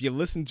 If you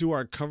listen to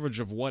our coverage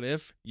of What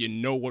If, you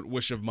know what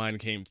wish of mine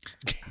came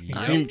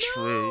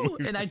true.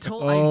 And I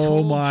told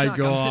my Chuck, I'm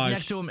gosh. sitting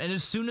next to him, and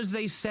as soon as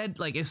they said,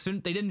 they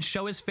didn't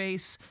show his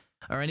face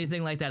or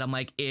anything like that, I'm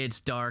like,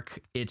 it's dark.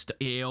 Here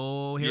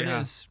it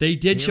is. They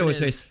did Here show it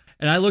his is. face.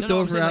 And I looked No,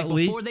 I'm over saying, at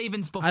Lee.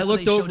 Before I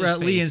looked they over showed his at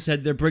Lee and face.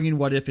 said they're bringing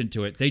What If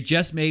into it. They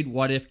just made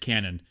What If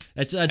canon.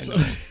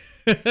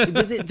 they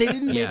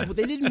didn't Yeah. make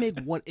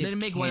What If They didn't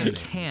make one canon.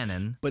 of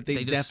canon, But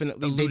they just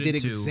definitely they did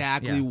alluded to-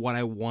 exactly yeah. what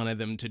I wanted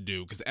them to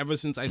do. Because ever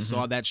since I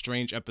saw that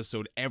Strange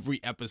episode,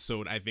 every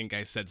episode I think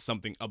I said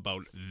something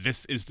about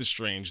this is the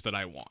Strange that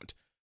I want.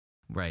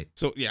 Right.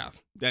 So yeah,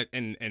 that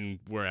and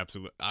we're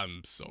absolutely.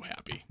 I'm so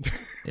happy.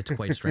 It's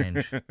quite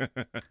strange.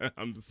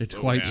 It's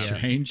quite happy.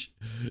 strange.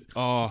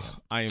 Oh,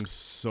 I am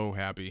so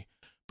happy.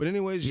 But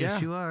anyways, Yes,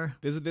 yeah, you are.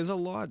 there's a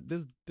lot.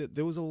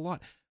 There was a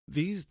lot.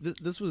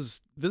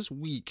 This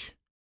week.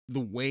 The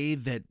way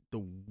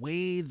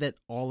that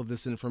all of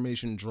this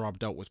information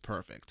dropped out was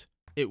perfect.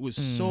 It was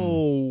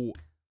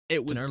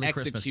it was an early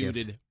Christmas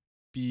executed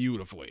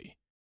beautifully.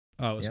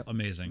 Oh, it was Yep.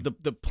 amazing.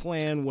 The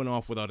plan went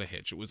off without a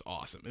hitch. It was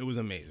awesome. It was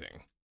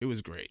amazing. It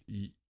was great.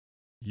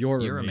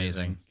 You're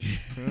amazing.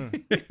 Huh.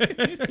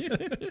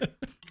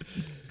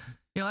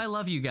 I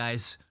love you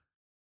guys.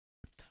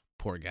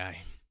 Poor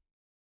guy.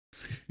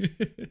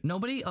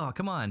 Nobody? Oh,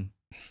 come on.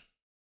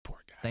 Poor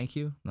guy. Thank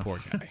you. No. Poor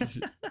guy.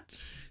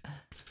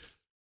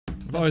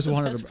 I've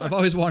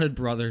always wanted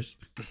brothers.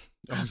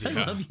 Oh, I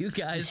yeah. love you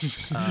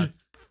guys.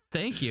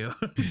 Thank you.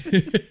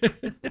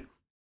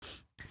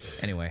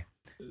 Anyway.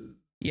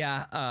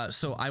 Yeah,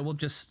 so I will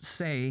just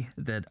say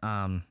that,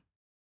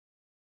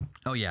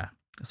 oh yeah,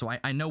 so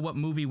I know what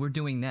movie we're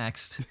doing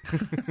next.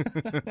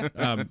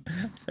 I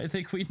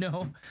think we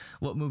know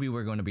what movie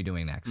we're going to be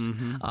doing next.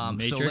 So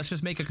Matrix? let's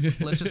just make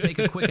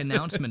a quick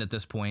announcement at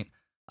this point,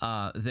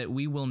 that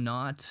we will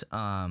not,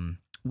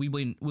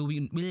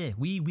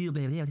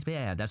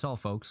 that's all,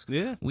 folks.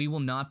 Yeah. We will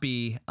not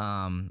be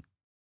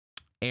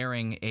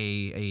airing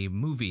a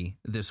movie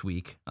this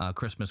week,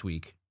 Christmas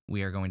week.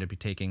 We are going to be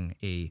taking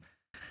a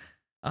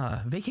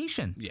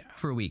vacation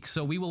for a week.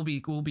 So we'll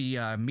be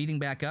meeting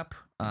back up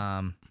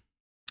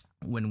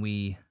when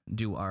we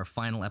do our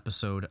final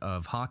episode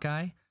of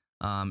Hawkeye.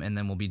 And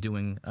then we'll be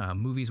doing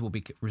movies. We'll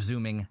be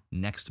resuming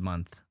next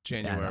month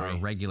at our January.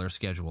 regular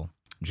schedule.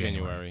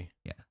 January.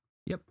 Yeah.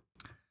 Yep.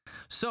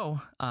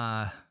 So,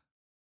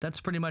 that's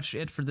pretty much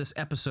it for this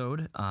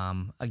episode.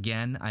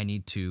 Again, I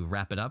need to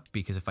wrap it up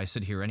because if I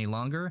sit here any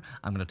longer,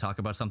 I'm going to talk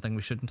about something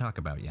we shouldn't talk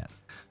about yet.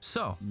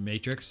 So,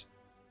 Matrix.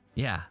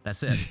 yeah,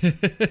 that's it.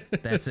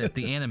 That's it.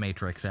 The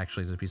Animatrix,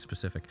 actually, to be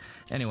specific.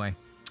 Anyway,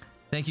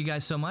 thank you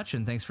guys so much,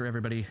 and thanks for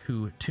everybody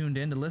who tuned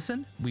in to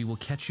listen. We will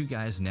catch you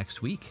guys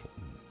next week.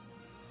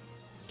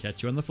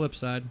 Catch you on the flip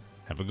side.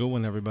 Have a good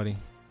one, everybody.